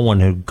 there's no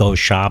one who goes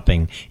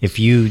shopping. If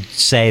you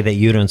say that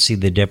you don't see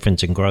the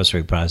difference in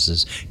grocery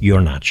prices, you're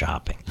not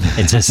shopping.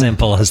 It's as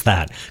simple as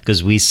that,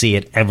 because we see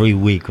it every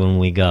week when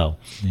we go.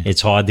 Yeah.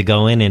 It's hard to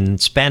go in and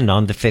spend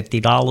under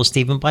 $50 to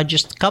even buy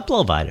just a couple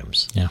of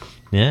items.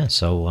 Yeah,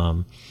 so,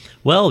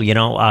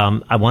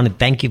 I want to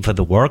thank you for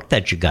the work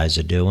that you guys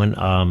are doing.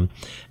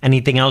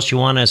 Anything else you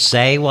want to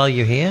say while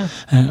you're here?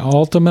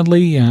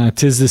 Ultimately,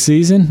 'tis the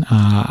season.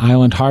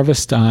 Island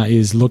Harvest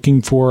is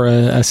looking for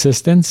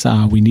assistance.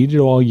 We need it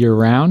all year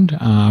round,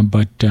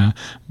 but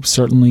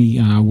certainly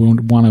we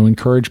want to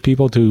encourage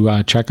people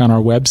to check on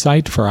our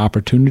website for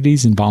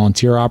opportunities and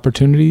volunteer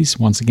opportunities.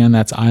 Once again,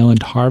 that's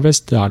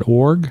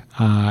islandharvest.org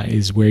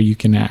is where you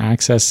can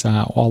access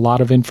a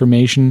lot of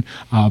information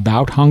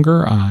about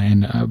hunger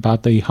and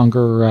about the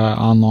hunger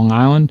on Long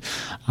Island,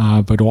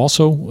 but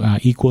also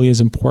equally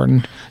as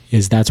important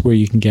is that's where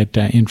you can get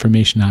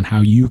information on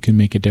how you can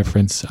make a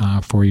difference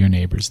for your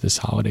neighbors this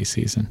holiday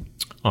season.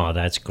 Oh,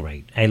 that's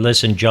great. Hey,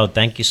 listen, Joe,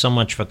 thank you so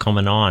much for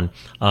coming on.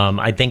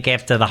 I think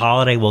after the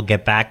holiday, we'll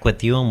get back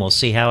with you and we'll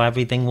see how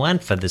everything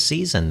went for the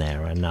season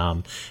there.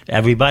 And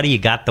everybody, you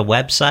got the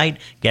website,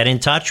 get in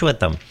touch with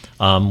them.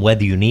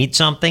 Whether you need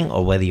something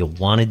or whether you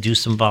want to do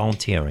some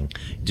volunteering.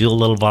 Do a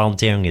little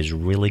volunteering is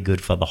really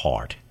good for the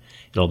heart.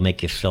 It'll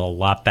make you feel a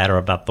lot better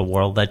about the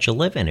world that you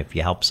live in if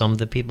you help some of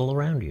the people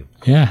around you.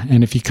 Yeah,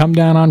 and if you come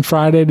down on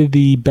Friday to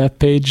the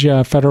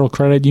Bethpage Federal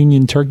Credit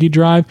Union Turkey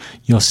Drive,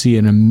 you'll see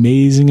an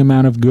amazing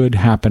amount of good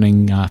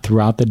happening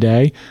throughout the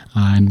day.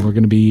 And we're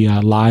going to be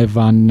live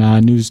on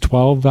News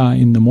 12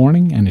 in the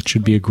morning, and it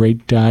should be a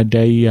great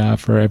day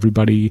for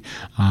everybody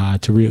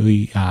to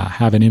really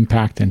have an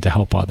impact and to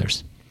help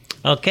others.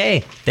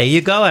 Okay, there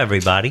you go,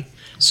 everybody.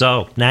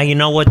 So now you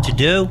know what to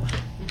do.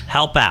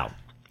 Help out.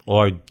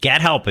 Or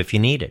get help if you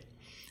need it.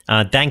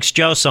 Thanks,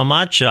 Joe, so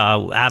much.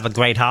 Have a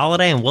great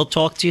holiday, and we'll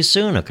talk to you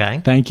soon,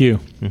 okay? Thank you.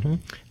 Mm-hmm.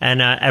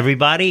 And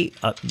everybody,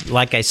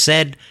 like I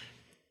said,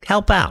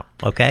 help out,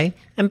 okay?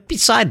 And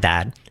beside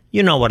that,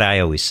 you know what I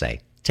always say.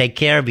 Take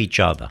care of each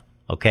other,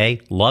 okay?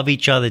 Love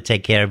each other,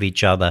 take care of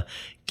each other.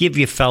 Give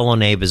your fellow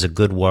neighbors a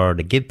good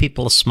word. Give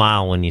people a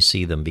smile when you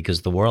see them,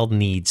 because the world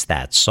needs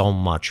that so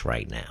much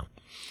right now.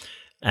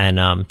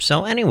 And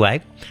so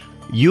anyway,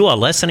 you are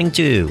listening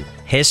to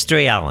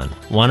History Island,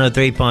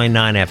 103.9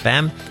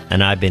 FM,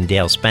 and I've been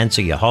Dale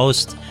Spencer, your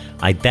host.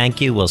 I thank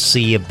you. We'll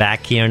see you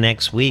back here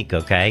next week,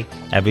 okay?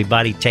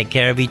 Everybody take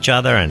care of each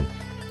other and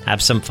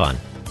have some fun.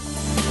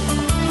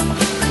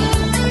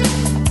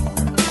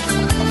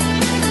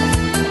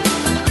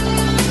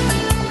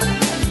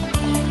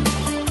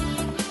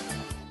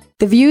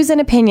 The views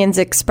and opinions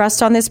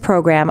expressed on this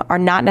program are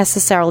not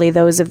necessarily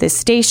those of this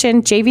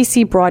station,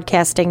 JVC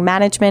Broadcasting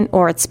Management,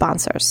 or its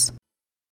sponsors.